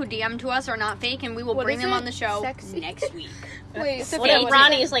people who DM to us are not fake, and we will What bring is them it? on the show Sexy? next week. Wait, What Sophia, if what is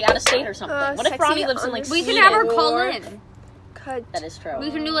Ronnie it? is like out of state or something? What if sexy Ronnie lives in like We Sweden? can have her call Or- in. That is true. We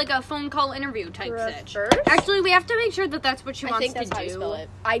can do like a phone call interview type sitch. Reverse? Actually, we have to make sure that that's what she I wants think to that's how you do. spell it.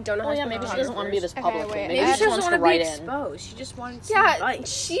 I don't know Oh how to yeah, spell maybe it. she doesn't want to be this Okay, public. wait. Maybe Maybe she she just wants to want to be write in. exposed. She just wants Yeah,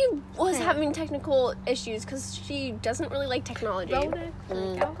 advice. she was having technical issues because she doesn't really like technology.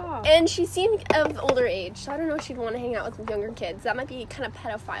 And she seemed of older age, so I don't know if she'd want to hang out with younger kids. That might be kind of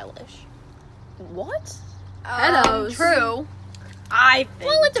pedophile-ish. What? Pedos. True. I think.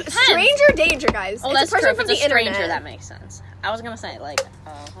 Well, it depends. Stranger danger, guys. Oh, It's that's a person true. If from it's the a stranger, internet. that makes sense. I was gonna say like,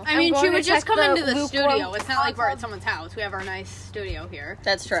 I mean, going she to would just check come into the lukewarm studio. It's not like we're at someone's house. We have our nice studio here.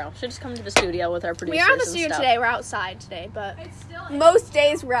 that's true. She'll just come to the studio with our producers. We are at the and studio stuff. today. We're outside today, but It's still most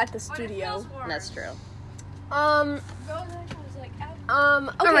days we're at the but it studio. feels warm. That's true. Okay.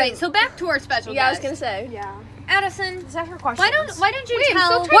 All right, so back to our special yeah, I was guest. gonna say. Yeah. Addison, Is that her question? why don't you Wait, I'm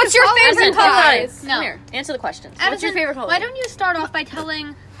tell? still trying What's your follow favorite Addison, color? come on. No. Come here. Answer the questions. Addison, your favorite color? Why don't you start off by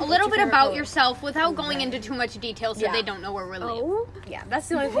telling a little bit favorite about color? yourself without going into too much detail so Yeah. they don't know where we're living? Oh. Yeah, that's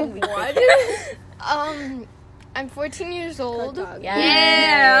the only thing we want. I'm 14 years old.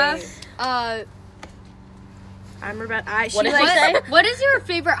 Yeah. I'm Rebecca. What did you say? What is your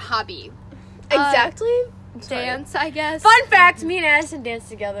favorite hobby? Exactly. Dance, I guess. Fun fact: me and Addison dance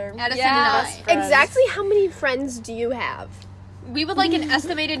together. Addison Yeah. and I. Exactly how many friends do you have? We would like an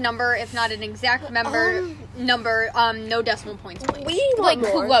estimated number, if not an exact number. No decimal points, please. We Like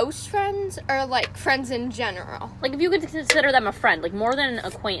want more. close friends or like friends in general? Like if you could consider them a friend, like more than an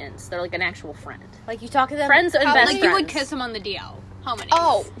acquaintance, they're like an actual friend. Like you talk to them. Friends and How, best like friends. you would kiss him on the DL. How many?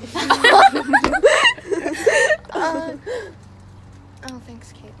 Oh. Oh,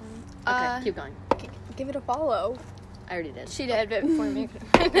 thanks, Caitlin. Okay, keep going. Give it a follow. I already did. She did, but before me. You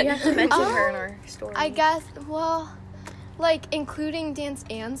have to mention her in our story. I guess, well, like including dance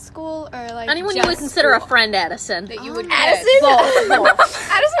and school, or like Anyone you just would consider a school? friend, Addison. That you would Addison? kiss.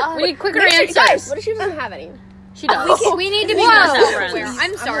 Addison? We need quicker Make sure- answers. Guys, what if she doesn't have any? She does. We need to be Whoa. more self-aware. Friends.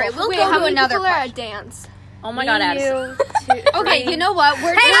 I'm sorry. We'll Wait, go how to many another people are question. at dance? Oh my god, Addison. Okay, you know what?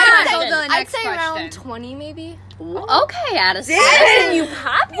 We're Hey, gonna Addison. go to the I'd next say question. around 20, maybe. Okay, Addison. Addison, you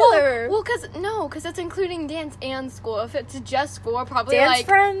popular. Well, cause it's including dance and school. If it's just school, probably Dance like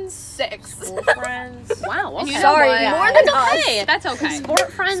friends, 6. school friends. Wow. Okay. You know Sorry, what? guys. More than okay. That's okay.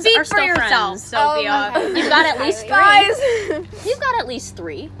 Sport friends Speak are for still yourself, friends. Sophia. You've got at least Guys, You've got at least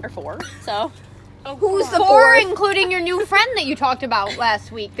 3 or 4. So who's the Four, fourth? including your new friend that you talked about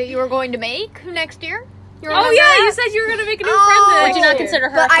last week that you were going to make next year. You Oh remember yeah, that? you said you were gonna make a new Oh. friend. would you not consider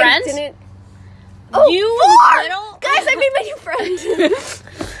her But a I friend? didn't. You four! little. Guys, I made my new friend.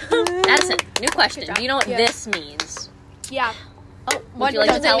 Addison, new question. Do you know what this means? Yeah. Oh, would you like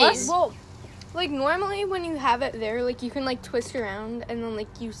to does it tell mean? us? Well, like normally when you have it there, like you can like twist around and then like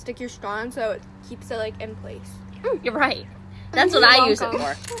you stick your straw in so it keeps it like in place. You're right. That's what I use it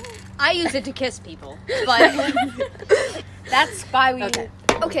welcome. for. I use it to kiss people, but That's why we. Okay.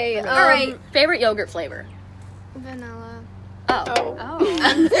 Okay, All right. Favorite yogurt flavor? Vanilla. Oh. oh.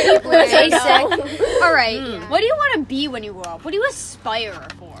 Basic. All right. Mm. What do you want to be when you grow up? What do you aspire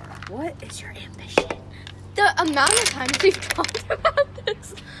for? What is your ambition? The amount of times we've talked about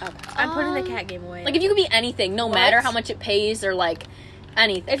this. I'm putting the cat game away. Like if you could be anything, no matter how much it pays or like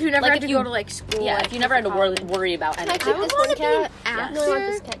anything. if you never like had if to go to like school. Yeah, like, if you never had to worry about Can I anything. keep this wanna one be an cat? actor. No, I want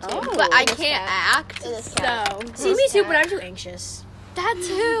this cat too. Oh. But I This can't cat. act, This cat. so See me too, but I'm too anxious. that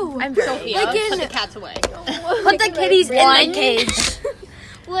too. I'm very Sophia, Like put in- the cats away. Put the kitties in One. the cage.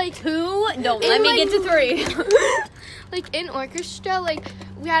 like 2. Don't In, let me like- get to 3. like in orchestra, like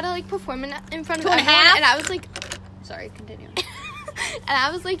we had to like perform in front of 2.5? everyone, and I was like, Sorry, continue. and I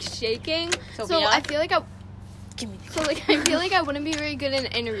was like shaking. So Sophia? I feel like I. Give me So like I feel like I wouldn't be very good in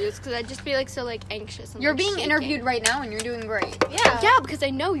interviews because I'd just be like so like anxious. And, You're like, being shaking. interviewed right now, and you're doing great. Yeah, because I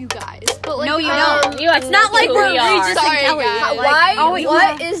know you guys. But like No, you Um, don't. You, it's not like we're Regis and Kelly. Why? oh, wait,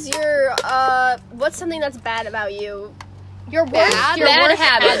 What is your what's something that's bad about you? Your worst, your bad worst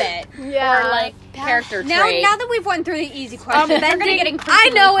habit. Yeah. Or like character Now trait. that we've went through the easy questions, we're gonna get I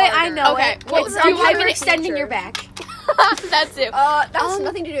increasingly know it. harder. I know Okay, it. well, It's do you want typing to extending nature? your back. That's it. That has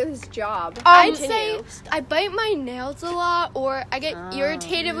nothing to do with his job. I'd Continue. say I bite my nails a lot, or I get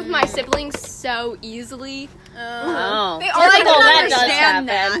irritated with my siblings so easily. Oh. They Typical, I don't that does understand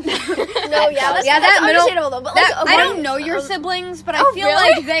happen. No, yeah, that's, Yeah, that's that middle- understandable though. But like, I don't know your siblings, but I feel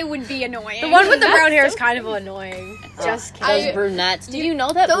really? like they would be annoying. The one with the brown hair is kind of annoying. Just kidding. Those brunettes. Did you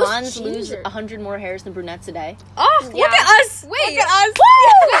know that those blondes lose ginger- 100 more hairs than brunettes a day? Oh, look at us! Wait, Look at us!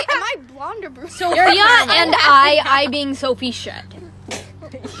 wait, am I blonde or brunette? Sophia and I being Sophie should.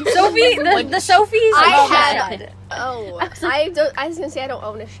 Sophie, the Sophies. I had. had. Oh, I don't. I was gonna say I don't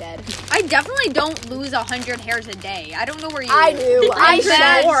own a shed. I definitely don't lose 100 hairs a day. I don't know where you. I do. I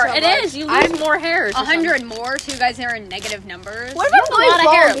shed more. so It much. is. You lose more hairs. 100 more, so you guys are in negative numbers. What You about have a lot of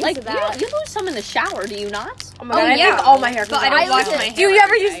my hair. bones Like of that? you lose some in the shower, do you not? Oh my god, I yeah. think all my hair But comes I don't out. wash listen, my hair. Do you ever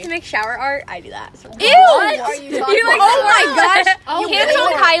every used day. to make shower art? I do that. So. What are you talking You like, about? oh my gosh. Oh, Cancel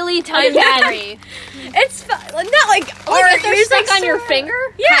Lord. Kylie times 3. It's not like, Or if they're stuck on your finger?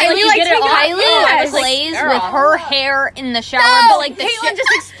 Yeah, Like, and you you like get it take off. out- Kylie Yes. plays they're with off. her hair in the shower, No, but like the Caitlin shit- just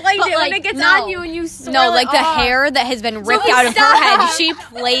explained but, it when like, it gets no. on you and you swirl No, like it the off. hair that has been ripped Sophie, out of her stop. head. She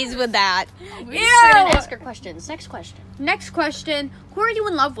plays with that. We're just gonna ask her questions. Next question. Next question: who are you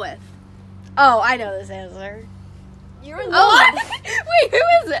in love with? Oh, I know this answer. You're in Oh, love. Wait, who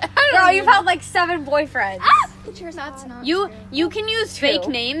is it? Girl, you've had like 7 boyfriends. That's not. You can use fake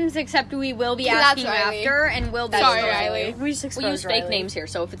names, except we will be That's asking you Riley. after, and we'll be Sorry, exposing Riley. you. We just We exposed use fake Riley. names here,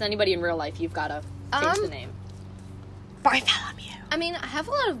 so if it's anybody in real life, you've got to change the name. Bartholomew. I mean, I have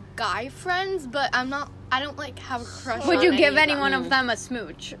a lot of guy friends, but I don't like have a crush. Would on you give any any of one them. of them a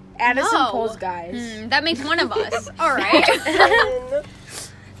smooch? Addison No. pulls guys. That makes one of us. All right.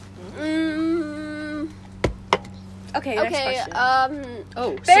 Okay, next Okay. question.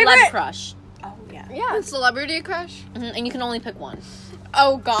 Oh, Favorite- celeb crush. Oh, yeah. Yeah. Celebrity crush? And you can only pick one.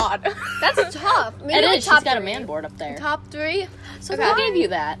 Oh God. That's tough. Maybe It like is. top She's got a 3. man board up there. Top 3. So Okay. who gave you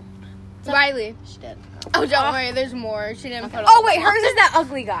that? Riley. She did. Oh, don't worry. There's more. She didn't put. Oh, wait, hers is that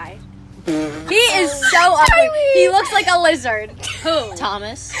ugly guy. He is so ugly. He looks like a lizard. Who?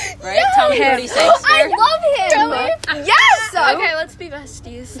 Thomas, right? Thomas Him. Brody Shakespeare. I love him. Really? Yes. Okay, let's be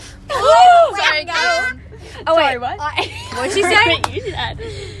besties. Sorry, guys. Oh, wait, what? What'd she say? You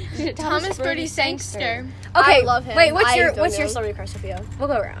said Thomas Brody Sangster. Okay, I love him. Wait, what's I your don't what's know. your celebrity crush, Sophia? We'll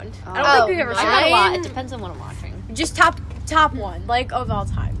go around. I don't Oh, think we've ever I said got a that. lot. It depends on what I'm watching. Just top one, like of all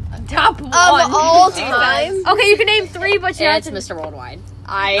time. Top one. Of all time. Okay, you can name 3, but you Yeah, have it's to. Mr. Worldwide.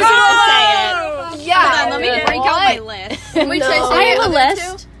 I hate to say it. Yeah. Hold on, let me Yeah. break out my list. Wait, No. should I I say have a other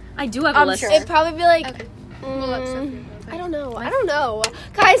list. I do have a I'm list. sure. It'd probably be like. let Sophia I don't know. I don't know.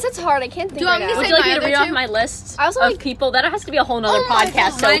 Guys, that's hard. I can't think Do you want right me to now. Would say you like my me to other read off two? my list I also of like- people? That has to be a whole nother Oh my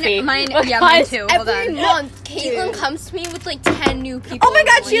podcast, God. Sophie. Mine, Because- yeah, mine too. Hold Every on. month, Caitlin comes to me with like 10 new people. Oh my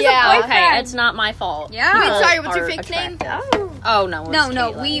God, she's Yeah. a boyfriend. Okay, it's not my fault. Yeah. Wait, People sorry, what's your are fake name? attractive. Oh no, No, it's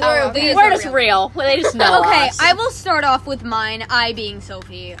no, Caitlin. we Oh, were. okay. these We're are just real. They just know Okay, us. I will start off with mine. I being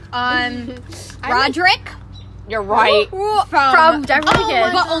Sophie. Roderick You're right. From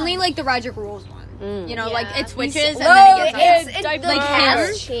Divergent. but only like the Roderick Rules one. Mm. You know, Yeah. like it switches and No, then it gets It's like the him.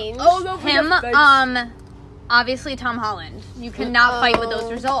 cast changed. Oh no, Him, obviously Tom Holland. You cannot fight with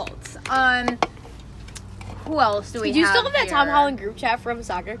those results. Who else do we Do you have still have that here? Tom Holland group chat from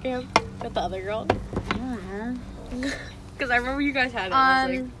soccer camp with the other girl? I don't know. Because I remember you guys had it.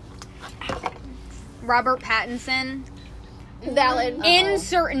 and Robert Pattinson Valid. in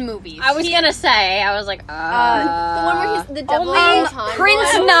certain movies. I was gonna say. I was like, the one where he's the devil all the time.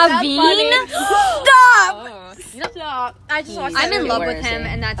 Prince one. Naveen. Stop! Oh. Stop! I just watched. I'm in love Where with is him, he?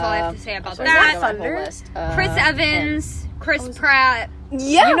 and that's all I have to say about I'm that. sorry, I don't have a whole list. Chris Evans, Chris Pratt,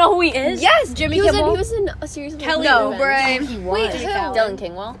 Yeah. You know who he is? Yes, Jimmy he was Kimmel? he was in a series of Kelly Revenge. Oubre. He Wait, was. who? Dylan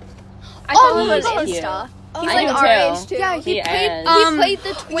Kingwell. I thought Oh, he was he's cute. Insta. He's I like do our too. age too. Yeah, He he played. is. He played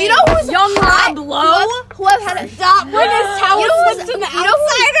the twin. You know who's Young Rob Lowe. Who I've had a Stop when his towel you know slipped to the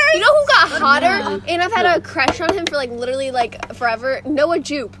you know who got hotter and I've had a crush on him for like literally like forever? Noah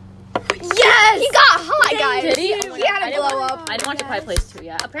Jupe. Yes, he got hot, guys. Did he? He had I a didn't glow watch- up. I didn't watch a Quiet Place 2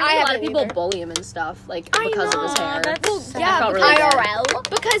 yet. I Apparently, a lot of haven't people either. bully him and stuff, like because of his hair. Yeah, felt really bad. IRL.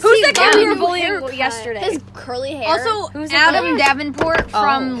 Because Who's he the got kid we a were new bullying haircut. yesterday? His curly hair. Also, Who's the Adam player? Davenport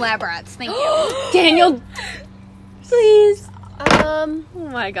from Oh. Lab Rats. Thank you. Daniel, please. um, Oh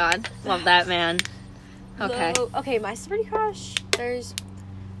my god, love that man. Okay. So, okay, my celebrity crush. There's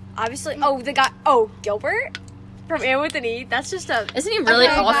obviously the guy. Oh, Gilbert from Anne with an E. That's just a. Isn't he really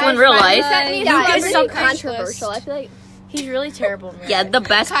Okay, awful in guys, real my life? list. yeah, Lucas it's on so Crush controversial. list. I feel like He's really terrible. in real Yeah, life. the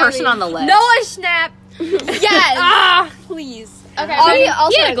best person on the list. Noah Schnapp. Yes. Please. Okay. he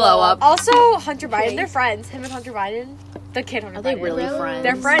also he had a glow up. Also, Hunter Biden. They're friends. Him and Hunter Biden. The kid on Are they really friends?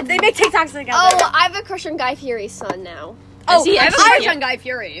 They're friends. They make TikToks together. Oh, I have a crush on Guy Fieri's son now. Oh, he I have a actually crush cute? on Guy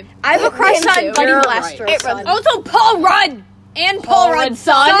Fury. I have a crush Him on too. Buddy You're Blaster's right. son. Also, Paul Rudd and Paul Rudd's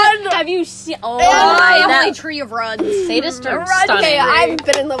son. Have you seen? Oh, My that family tree of Rudds. they just are Rudd. stunning. Okay, I've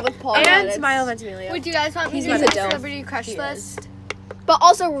been in love with Paul. Rudd. And It's- Smile Ventimiglia. Would you guys want me He's to do my my dope. celebrity crush He list? is. But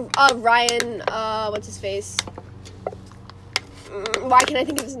also Ryan, what's his face? Why can't I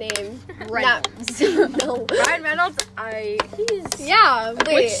think of his name? Reynolds. No. Ryan Reynolds, he's Yeah, wait.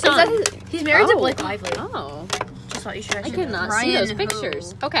 Which is son? that his- he's married to Oh. Blake Lively. Oh, Just thought you should I actually could know. not see Ryan those who?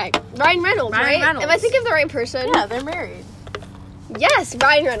 pictures. Okay, Ryan Reynolds, Ryan right? Reynolds. Am I thinking of the right person? Yeah, they're married. Yes,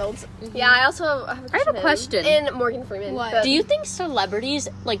 Ryan Reynolds. Yeah, I also have a I have a crush on him. question. And Morgan Freeman. What? but- do you think celebrities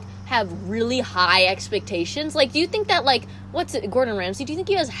like have really high expectations? Like, do you think that like what's it, Gordon Ramsay? Do you think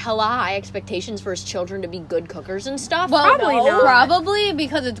he has hella high expectations for his children to be good cookers and stuff? Well, Probably not. Probably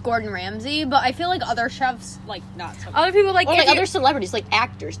because it's Gordon Ramsay, but I feel like other chefs, like, not so much. Other people like, or if like you- other celebrities, like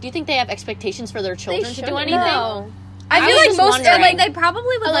actors. Do you think they have expectations for their children to do shouldn't. anything? No. I I feel was like just most wondering, like, like they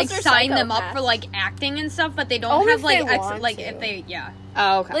probably would Unless like they're sign them up psychopaths. for like acting and stuff, but they don't Only have if like they want like to. if they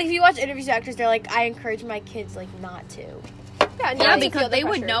Oh, okay. like if you watch interviews with actors, they're like, I encourage my kids like not to, yeah, yeah, you because feel the they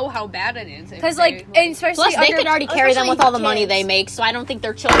would pressure. know how bad it is. if because they, like, and especially Plus, they under- can already carry them especially with all the money kids. they make, so I don't think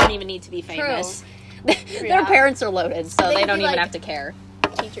their children even need to be famous. Their parents are loaded, so They they could don't be, even like- have to care.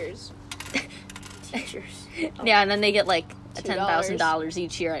 teachers. Teachers. Yeah, and then they get like $2. $10,000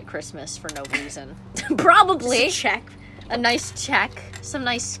 each year at Christmas for no reason. Probably Check. a nice check, some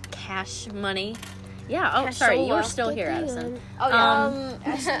nice cash money. Yeah. Oh, sorry, you were still here, Addison. Oh yeah.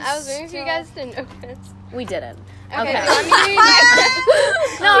 I was wondering if you guys didn't know this. We didn't. Okay, Okay. do you want me to read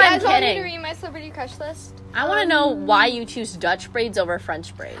my, No, you I'm guys want me to kidding. read my celebrity crush list? I want to know why you choose Dutch braids over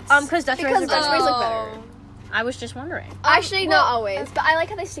French braids. Because Dutch Because Rays Dutch are Rays better. look better. I was just wondering. Actually, well, not always, but I like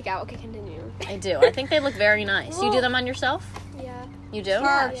how they stick out. Okay, continue. I do. I think they look very nice. You do them on yourself? Yeah. You do?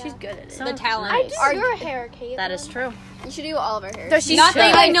 Yeah, she's good at it. Sounds talent. nice. I do your hair, Kate. That is true. You should do all of our hair. Does she Not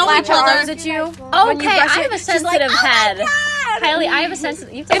that like, I know flap each her other. arms at you? Oh, When you okay, brush I it, have a she's like, sensitive "Oh my head. God!" Kylie, I have a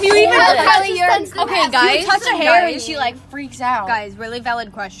sensitive. If you even Yeah, touch Kylie, you're Okay, guys. you touch a hair and guys, she like freaks out. guys, really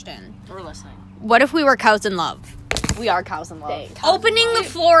valid question. We're listening. What if we were cows in love? We are cows in love. Opening the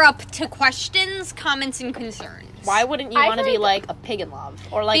floor up to questions, comments, and concerns. Why wouldn't you I want to be think- like a pig in love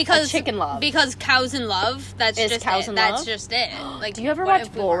or like a chicken love? Because cows in love. That's Is just cows it. in That's love? just it. Like, Do you ever what watch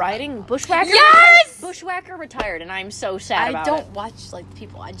if we bull were- riding? Bushwhacker. Yes! Bushwhacker retired, and I'm so sad I about don't it. watch like the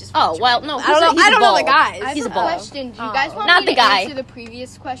people. I just Oh watch well, them. no. I don't know. He's I a don't know the bull. guys. I have He's a a bull. question. Do you guys want Not me the to guy. answer the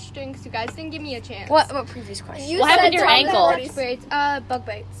previous question? Because you guys didn't give me a chance. What previous question? You What happened said to your Tom ankle? Hardy's- Touch braids. Bug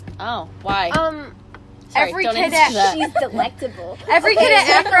bites. Oh, why? Sorry, every don't kid answer at that. She's delectable. Every kid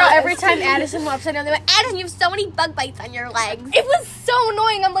at Afro, every time Addison went upside down, they went, Addison, you have so many bug bites on your legs. It was so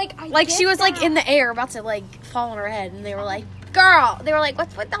annoying. I'm like, Like she was like in the air about to like fall on her head, and they were like, girl, they were like,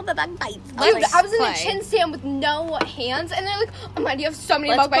 what's with all the bug bites? Dude, Let's I was in play. a chin stand with no hands, and they're like, "Oh my, you have so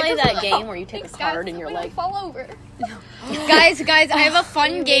many Let's bug bites." play I was that like, game "Oh, where you take a thanks, card guys. in your I'm gonna leg. fall over. guys, I have a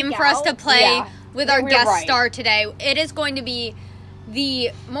fun game for us to play Yeah. with our We're guest right. star today. It is going to be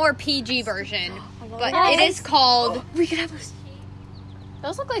the more PG version, but Yes. it is called. We could have a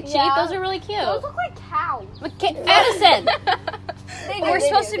Those look like sheep. Yeah. Those are really cute. Those look like cows. Addison. We're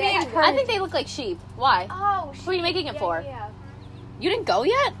supposed to be in I think they look like sheep. Why? Oh, Who are you making it for? Yeah. You didn't go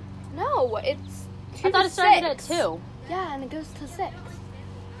yet? No, it's. I thought it started at 2. Yeah, and it goes to 6.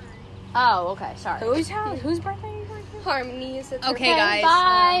 Oh, okay. Sorry. whose birthday are you going to? Harmony is it? Okay, guys.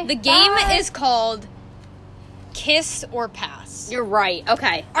 Bye. The game is called Kiss or Pass. You're right.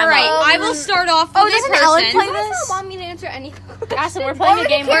 Okay. All right, I will start off with Oh, a doesn't person. Ellen play You guys this? don't want me to answer any Addison, we're playing a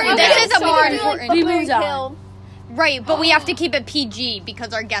game where We're- you this know. is a more important. He moves on. Right, but we have to keep it PG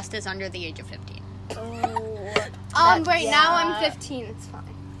because our guest is under the age of 15. Right now I'm 15. It's fine.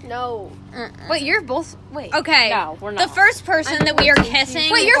 No. Wait, you're both. Wait. Okay. No, we're The not. first person that we are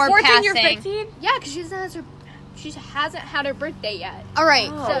kissing Wait, you're or 14, passing. you're 15? Yeah, because she hasn't had her birthday yet. All right.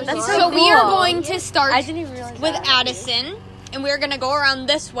 So that's so so we are cool. going to start I didn't even realize with that. Addison, and we're going to go around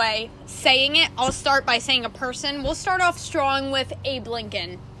this way saying it. I'll start by saying a person. We'll start off strong with Abe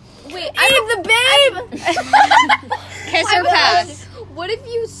Lincoln. Wait, I'm the babe. Kiss or pass? what if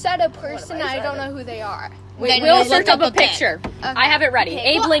you said a person and I don't know who they are? Then We'll we'll search look up a pic. picture. I have it ready.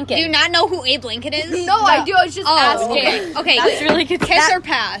 Abe Do Lincoln. you not know who Abe Lincoln is? No, I do. I was just Oh, asking. okay. Okay. That's really good. Kiss or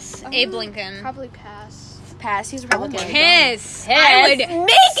pass? Abe Lincoln. Probably pass. Pass. He's Republican. Kiss. Kiss. I would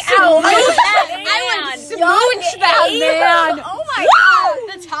Make out. I would smooch that man. Oh my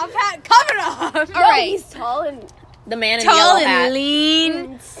god. The top hat coming off. All No, right. he's tall and The man in the Tall yellow hat. and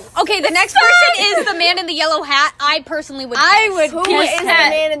lean. Okay, the next person is the man in the yellow hat. I personally would. Who is the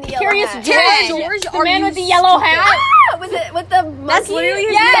man in the yellow hat? Ted. George, The man with the yellow hat. Ah, was it with the monkey? That's literally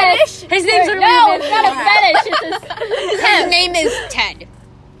his Yes. His name's No, it's not a fetish. It's His name is Ted.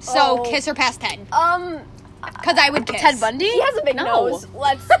 So Oh. kiss or pass Ted. Because I would kiss. Ted Bundy? He has a big No. nose.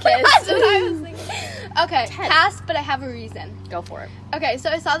 Let's kiss. That's what I was thinking. Okay, pass, but I have a reason. Go for it. Okay, so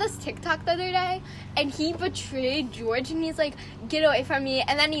I saw this TikTok the other day, and he betrayed George, and he's like, "Get away from me!"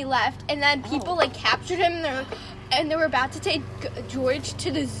 And then he left, and then people like captured him, and they were about to take George to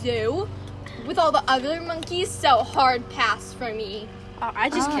the zoo with all the other monkeys. So hard pass for me. I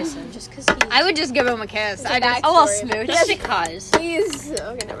just kiss him just because he's I would just give him a kiss. I just. a little smooth. Just because. He's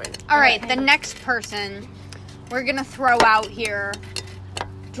okay. Never mind. All right, the next person we're gonna throw out here,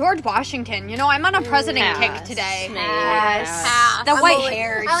 George Washington. You know, I'm on a president kick today. Yes. The I'm white only-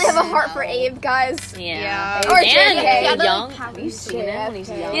 hair. I only have a heart for Abe, guys. Yeah. Or And JFK. young. Have you seen him when he's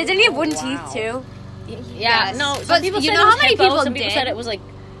young? Yeah, didn't he have wooden teeth too? Yeah. Yes. No. Some But people you said know it was how many hippo, people some people did? said it was like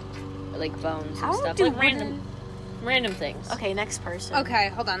bones and How stuff. do Like wooden- random things. Okay, next person. Okay,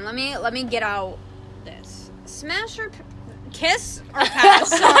 hold on. Let me get out this. Smash or kiss or pass?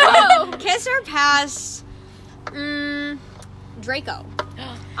 Kiss or pass? Draco.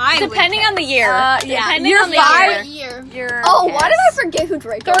 Depending on the year. yeah. Depending You're on the five. year. You're Oh, why did I forget who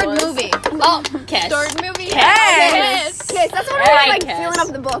Draco Third was? movie. Oh, kiss. Third movie. Kiss. Kiss. That's what I Right, was like kiss. feeling up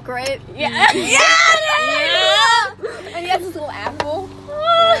the book, right? Yeah. And he has this little apple.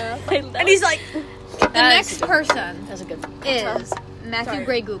 And he's like, The next person That's a good one. is Matthew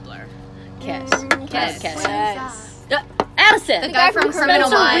Gray Goobler. Kiss. Kiss. Kiss. yes. Addison. The guy from Criminal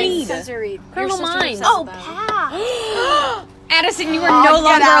Spencer Minds. Reed. Spencer Reed. Criminal Your sister Minds. obsessed Oh, with him. pass. Addison, you are no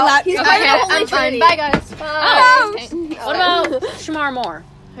longer out. allowed. He's Okay, part of the Holy I'm fine. Trinity. Bye, guys. Oh. Oh. What about Shamar Moore?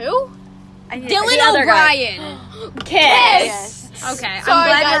 Who? Dylan The other guy. O'Brien. Kiss. Yes. Okay, Sorry, I'm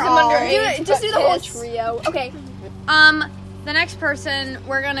glad guys, we're I'm all. underage. Just do the but whole kiss. trio. Okay. The next person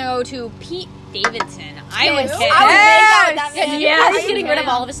we're gonna go to Pete Davidson. I would Kiss. kiss. I would make out that Yeah, man. he's getting rid of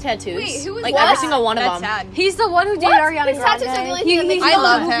all of his tattoos. Wait, who was like that? every single one of That's them. sad. He's the one who dated Ariana His tattoos are the Grande. only thing that makes I me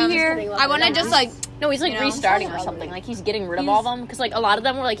love movie him. here. I want to just like. No, he's like You know? restarting or something. Like he's getting rid of all of them because like a lot of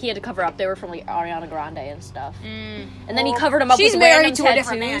them were like he had to cover up. They were from like Ariana Grande and stuff. And then he covered them up She's with married random to a tattoos.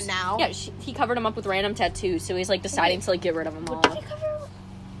 different man now. Yeah, he covered them up with random tattoos. So he's like deciding to like get rid of them all.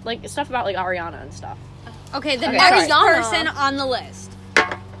 Like stuff about like Ariana and stuff. Okay, the Okay, next sorry. person on the list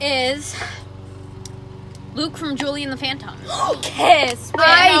is Luke from Julie and the Phantom. Kiss.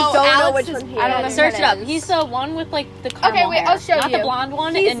 I No, don't know Alex which is- one he I don't know. is. Search it up. He's the one with like the caramel Okay, wait, hair. I'll show not you. the blonde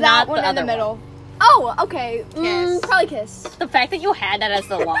one He's and that not one the in the other middle. one. Oh, okay. Kiss. Probably kiss. The fact that you had that as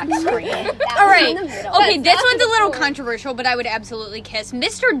the lock screen. All right. In the middle. Okay, this one's a little controversial, but I would absolutely kiss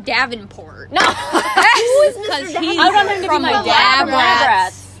Mr. Davenport. No. Who is Because Mr. he's I want him to be from my the dad.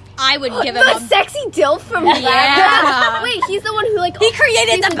 Labrats. I would give him The a. sexy dilf from Yeah. Wait, he's the one who like He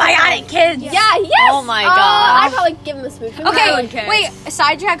created the Bionic Kids. Yeah, yes. Oh my I'd gosh. probably give him a smooch. Okay, Wait,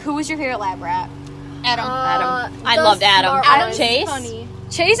 sidetrack. Who was your favorite lab rat? Adam. Adam. I the loved Adam. smart Adam one. Chase. Funny.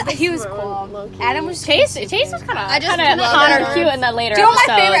 Chase. He was smart cool. one, low-key. Adam was Chase was kind I of just hot love or her. cute in that later Do you know what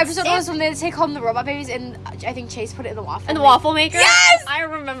my favorite episodes. episode was when they had to take home the robot babies and I think Chase put it in the waffle. And the waffle maker? Yes! I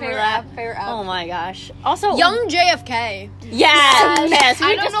remember Favorite that. app, favorite app. Oh my gosh. Also, Young JFK. Yes, yes. We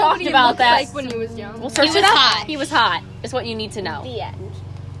I just don't know talked what he about looked that. like when he was young. We'll search He it was up. hot. He was hot. Is what you need to know. The end.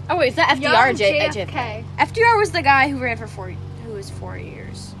 Oh wait, is that FDR Young or JFK? FDR was the guy who ran for 4 years. 4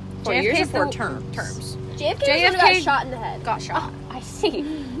 years or JFK 's 4 the- terms? Terms. JFK, was the one who got JFK shot in the head. Got shot. I see.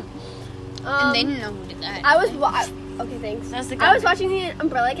 And they didn't know who did that. I was okay. Thanks. That's the I guy. was watching the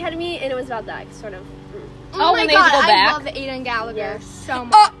Umbrella Academy, and it was about that sort of. Oh, when they had to go I back? love Aiden Gallagher Yes. so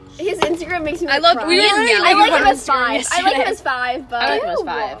much. His Instagram makes me. I like, love cry. Ian I Gallagher. like him on as 5. I like him yesterday. as 5, but I like him as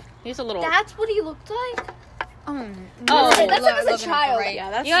 5. He's a little. That's what he looked like. Oh, That's him as a living child. right.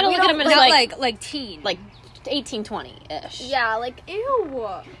 Yeah, that's you gotta we look at don't him as Not like like teen. like 18, 20-ish. Yeah, like ew.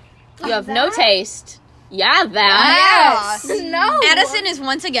 You have no taste. Yeah, that. Yes. No. Addison is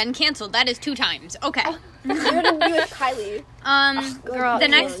once again canceled. That is 2 times. Okay. You're gonna be with Kylie. Girl, The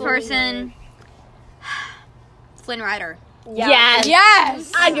you next were- person, Flynn Rider. Yeah. Yes.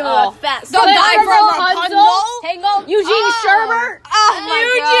 Yes. I'd give him Oh. a fat. The guy from Rapunzel. Tangled. Eugene Sherbert. Oh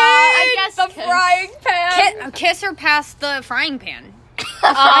my god. I guess The frying pan. Kiss her past the frying pan.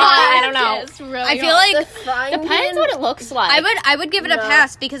 I don't know. It's really I feel hard. like The frying Depends pan? what it looks like. I would give it a No.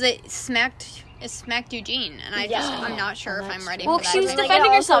 pass because it smacked Eugene, and I'm not sure if I'm ready Well, for that. she was Like,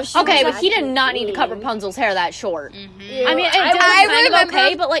 defending also, herself. she Okay, was but he did actually not need to cut clean. Rapunzel's hair that short. Ew. I mean, it I was I kind remember- of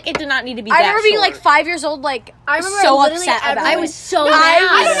okay, but like it did not need to be I that remember being short. like 5 years old, like I remember so literally upset about everyone- I was so No, mad. I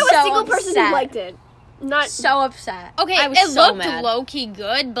don't know a so single person upset. who liked it. Not So upset. Okay, I was it so looked mad. low-key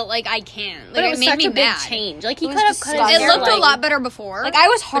good, but, like, I can't. Like, But it was made such me a big mad. change. Like, he It could was have cut his disgusting. It hair, looked a like- lot better before. Like I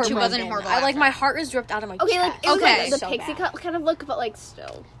was But heartbroken. she wasn't horrible I like after. my heart was ripped out of my okay. Like chest. it was Okay. like the So pixie bad. cut kind of look, but like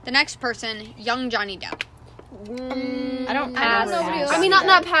still. The next person, young Johnny Depp. I don't Pass. remember nobody his else. I mean, name.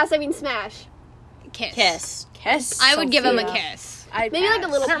 not pass. I mean, smash. Kiss. Kiss. I would give him a Sophia. kiss. I'd Maybe like a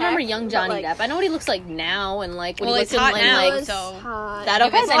pass. little. I don't remember peck, young but, Johnny like, Depp. I know what he looks like now, and like when Well, he it's looks hot in now, like was so hot. that. If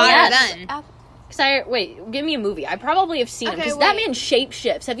Okay, it's then hotter yes. then. Wait, give me a movie. I probably have seen him Okay, because that wait. man shape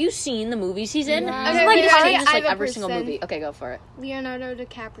shifts. Have you seen the movies he's in? Yeah. He's Okay, like wait, he I changes like have a every single person. movie. Okay, go for it. Leonardo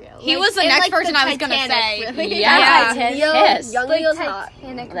DiCaprio. He was the next person I was gonna say. Yeah. Leo, Yes. young Leo's hot.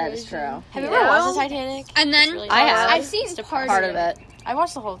 That is true. Have you Yeah. ever watched the Titanic? And then, Really I long. have. I've seen Part of it. I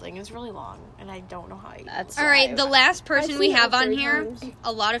watched the whole thing. It's really long, and I don't know how. That's all right, the last person I've we seen it have like on 3 here, times.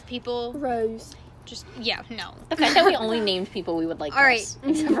 a lot of people Rose. just, the fact that we only named people we would like. All this,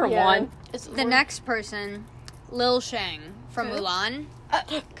 except for Yeah. one. The next person, Lil Shang from Mulan,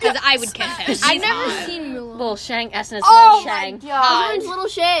 because I would kiss him. I've never seen Mulan. Little Shang, Essence, Oh Little my Shang. god! His little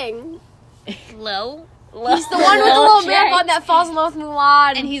Shang. Lil, He's the one with the little man that falls in love with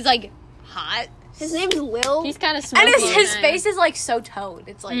Mulan. and he's like hot. His name's Lil. He's kind of And smoky. his face is like so toned.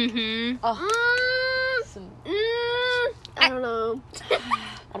 It's like, Mm-hmm. I don't know.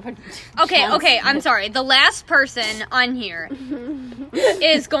 Okay, I'm sorry. The last person on here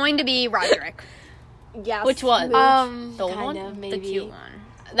is going to be Roderick, Yeah. Which one? The old kind one? of the maybe. cute one.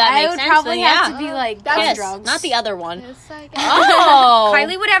 That I makes would sense. probably then, have yeah. to be like That's on Yes, drugs. not the other one. Yes, I guess. Oh,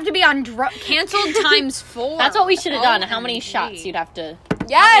 Kylie would have to be on canceled times 4. That's what we should have done. How many OMG. shots you'd have to?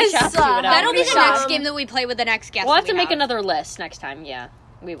 Yes, shots you would have? That'll be the Shots. next game that we play with the next guest. We'll have that to we make another list next time. Yeah,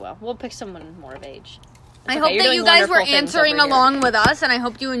 we will. We'll pick someone more of age. It's I okay, hope you're that doing you guys were wonderful things answering over here. along with us, and I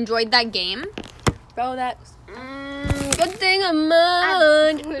hope you enjoyed that game. Bro, that. Good thing I'm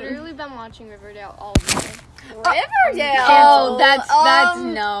I've on. literally been watching Riverdale all day. Riverdale. Oh, that's no.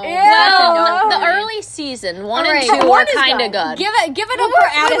 Well, That's a no. the early season 1 and Alright. 2 One are is kind of good. good. Give it up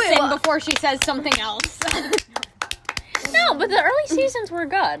for Addison before she says something else. No, but the early seasons were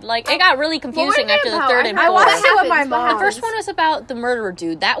good. Like it got really confusing they after the about? third and I fourth. watched it with my mom. The first one was about the murderer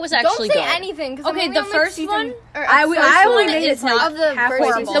dude. That was Don't actually say good. anything. 'Cause I'm Okay, only the on, like, first season- one? or I episode only one. made is it to, like, of the halfway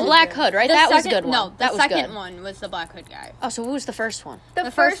first through season. The Black Hood, right? That was a good one. No, that the was second good. one was the Black Hood guy. Oh, so who was the first one?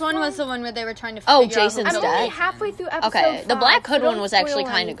 The first one was the one where they were trying to Oh, figure out Jason's who I'm killed only dead. him. halfway through episode Okay, the 5, Black so Hood one don't was actually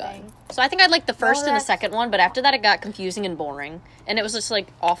spoil kind of good. anything. So I think I'd like the first and the that's- second one, but after that it got confusing and boring, and it was just like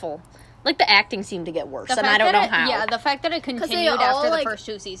awful. Like the acting seemed to get worse, The and fact I don't know that how. Yeah, the fact that it they continued all, after like- the first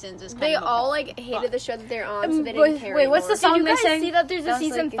 2 seasons is kind They of a all bummer. like hated the show that they're on, so they Wait, didn't care. wait, what's the anymore. song Did you they guys sang? see that there's a That was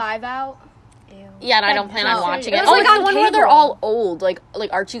season like- 5 out? Yeah, and I don't plan on no. watching It it. was Oh, like it's the on one where they're cable. all old. Like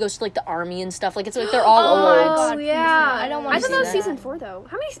Archie goes to like the army and stuff. Like it's like they're all Oh, old. God, yeah. I don't wanna I thought see that was that. season 4 though.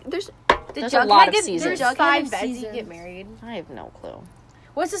 How many? There's. There's a lot of Did seasons. Jughead 5 and Betsy seasons. get married? I have no clue.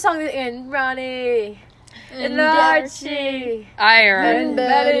 What's the song that in Ronnie and And Archie Iron. and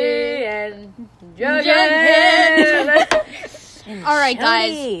Betty and Jughead? All right,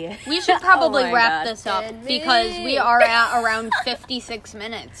 guys. We should probably Oh my wrap God. this up because we are at around 56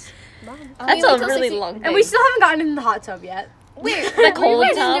 minutes. That's a really long thing. And we still haven't gotten in the hot tub yet. Wait, the cold we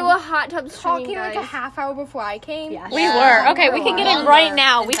didn't do tub. a hot tub Talking stream, like guys. a half hour before I came. Yeah. We were. Okay, we can get in right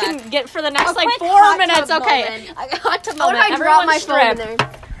now. We can get for the next like 4 minutes. Okay. A hot tub What moment. if I drop Everyone my phone in strip. there?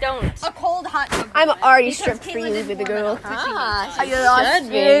 Don't. A cold hot tub. I'm already stripped for you, baby girl. Ah, Are you should lost, be.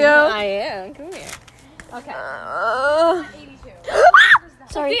 Diego? I am. Come here.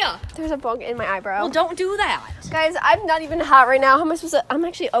 Sorry, Sophia. there's a bug in my eyebrow. Well, don't do that. Guys, I'm not even hot right now. How am I supposed to? I'm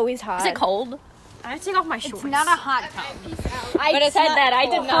actually always hot. Is it cold? I have to take off my shorts. It's not a hot tub. I But it's said not that. I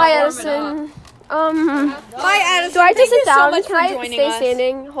cold. did not. Hi, warm it Addison. up. Bye, Addison. Do I have to Thank sit you so down? much Can for I joining stay us.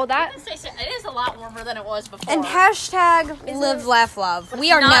 standing? Hold that. It is a lot warmer than it was before. And hashtag live, laugh, love.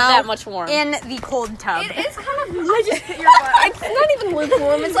 We are not now that much warm. in the cold tub. It's kind of. I just hit your butt. It's not even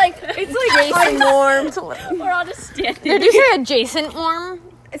lukewarm. It's like Jason warm. We're all just standing. Did you say adjacent warm?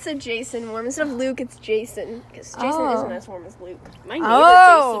 It's a Jason warm. Instead of Luke, it's Jason. Because Jason isn't as warm as Luke. My neighbor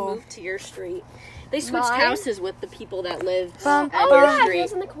Oh. Jason moved to your street. They switched Mine? houses with the people that lived Bum, at Oh your yeah, he street.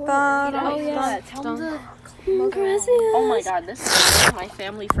 was in the corner. Oh, yeah. Tell them to Oh my god, this is one of my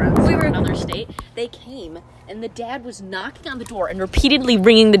family friends from another state. They came and the dad was knocking on the door and repeatedly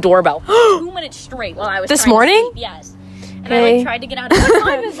ringing the doorbell 2 minutes straight while I was This trying to morning? sleep. Yes. And I like tried to get out of what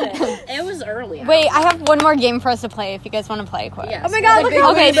time is it? It was early. Wait, I have one more game for us to play if you guys want to play quick. Yes. Oh my god, look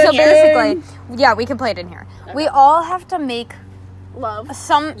at Okay, so basically, yeah, we can play it in here. We all have to make Love.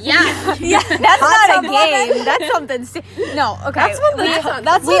 some. Yeah. Yeah, that's not a game. That's something. No, okay. That's what the- we,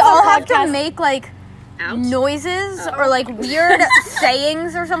 that's we what the all have to podcast- make like Out? noises or like weird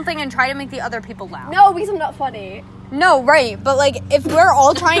sayings or something and try to make the other people laugh. No, because I'm not funny. No, right, but like if we're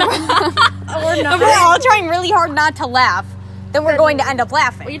all trying if we're all trying really hard not to laugh, then we're going to end up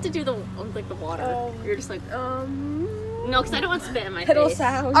laughing. We have to do the water. You're just like, no, because I don't want spit in my Piddle face.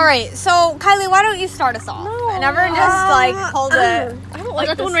 sound. All right, so Kylie, why don't you start us off? And everyone just like hold it. I don't Is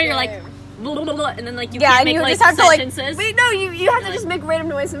that the one where you're like, blah, blah, blah, blah, and then like you Yeah, can't and make you like just have to, like, sentences? Wait, no, you have to just make random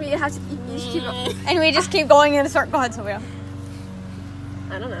noise and you have to you just keep going. And we just keep going in a circle. Go ahead, Sylvia.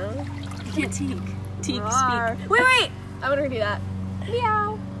 I don't know. You can't teak. Teak, Rawr. speak. Wait. I want to do that.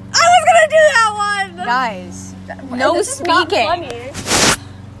 Meow. I was gonna do that one. Guys, no This is not speaking. funny.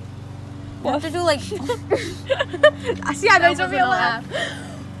 You have to do like I see. I know Sophia laugh.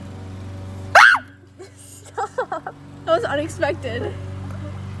 That was unexpected.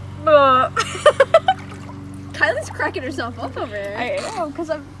 Kylie's cracking herself up over there. I know, because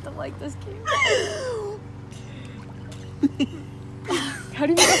I don't like this game. How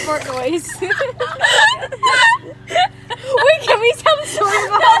do you make a fart noise? Wait, can we tell the story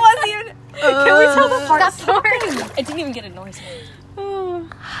about how was even? Can we tell the fart story? I didn't even get a noise.